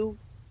thanks you.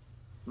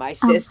 My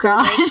sister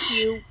thanks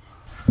you.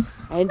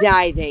 And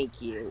I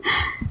thank you.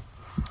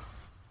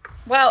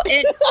 Well,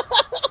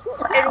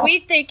 and we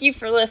thank you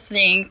for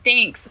listening.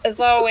 Thanks,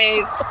 as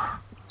always.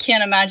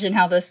 Can't imagine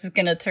how this is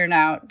going to turn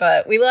out,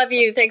 but we love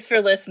you. Thanks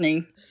for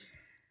listening.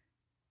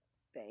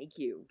 Thank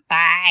you.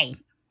 Bye.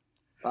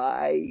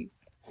 Bye.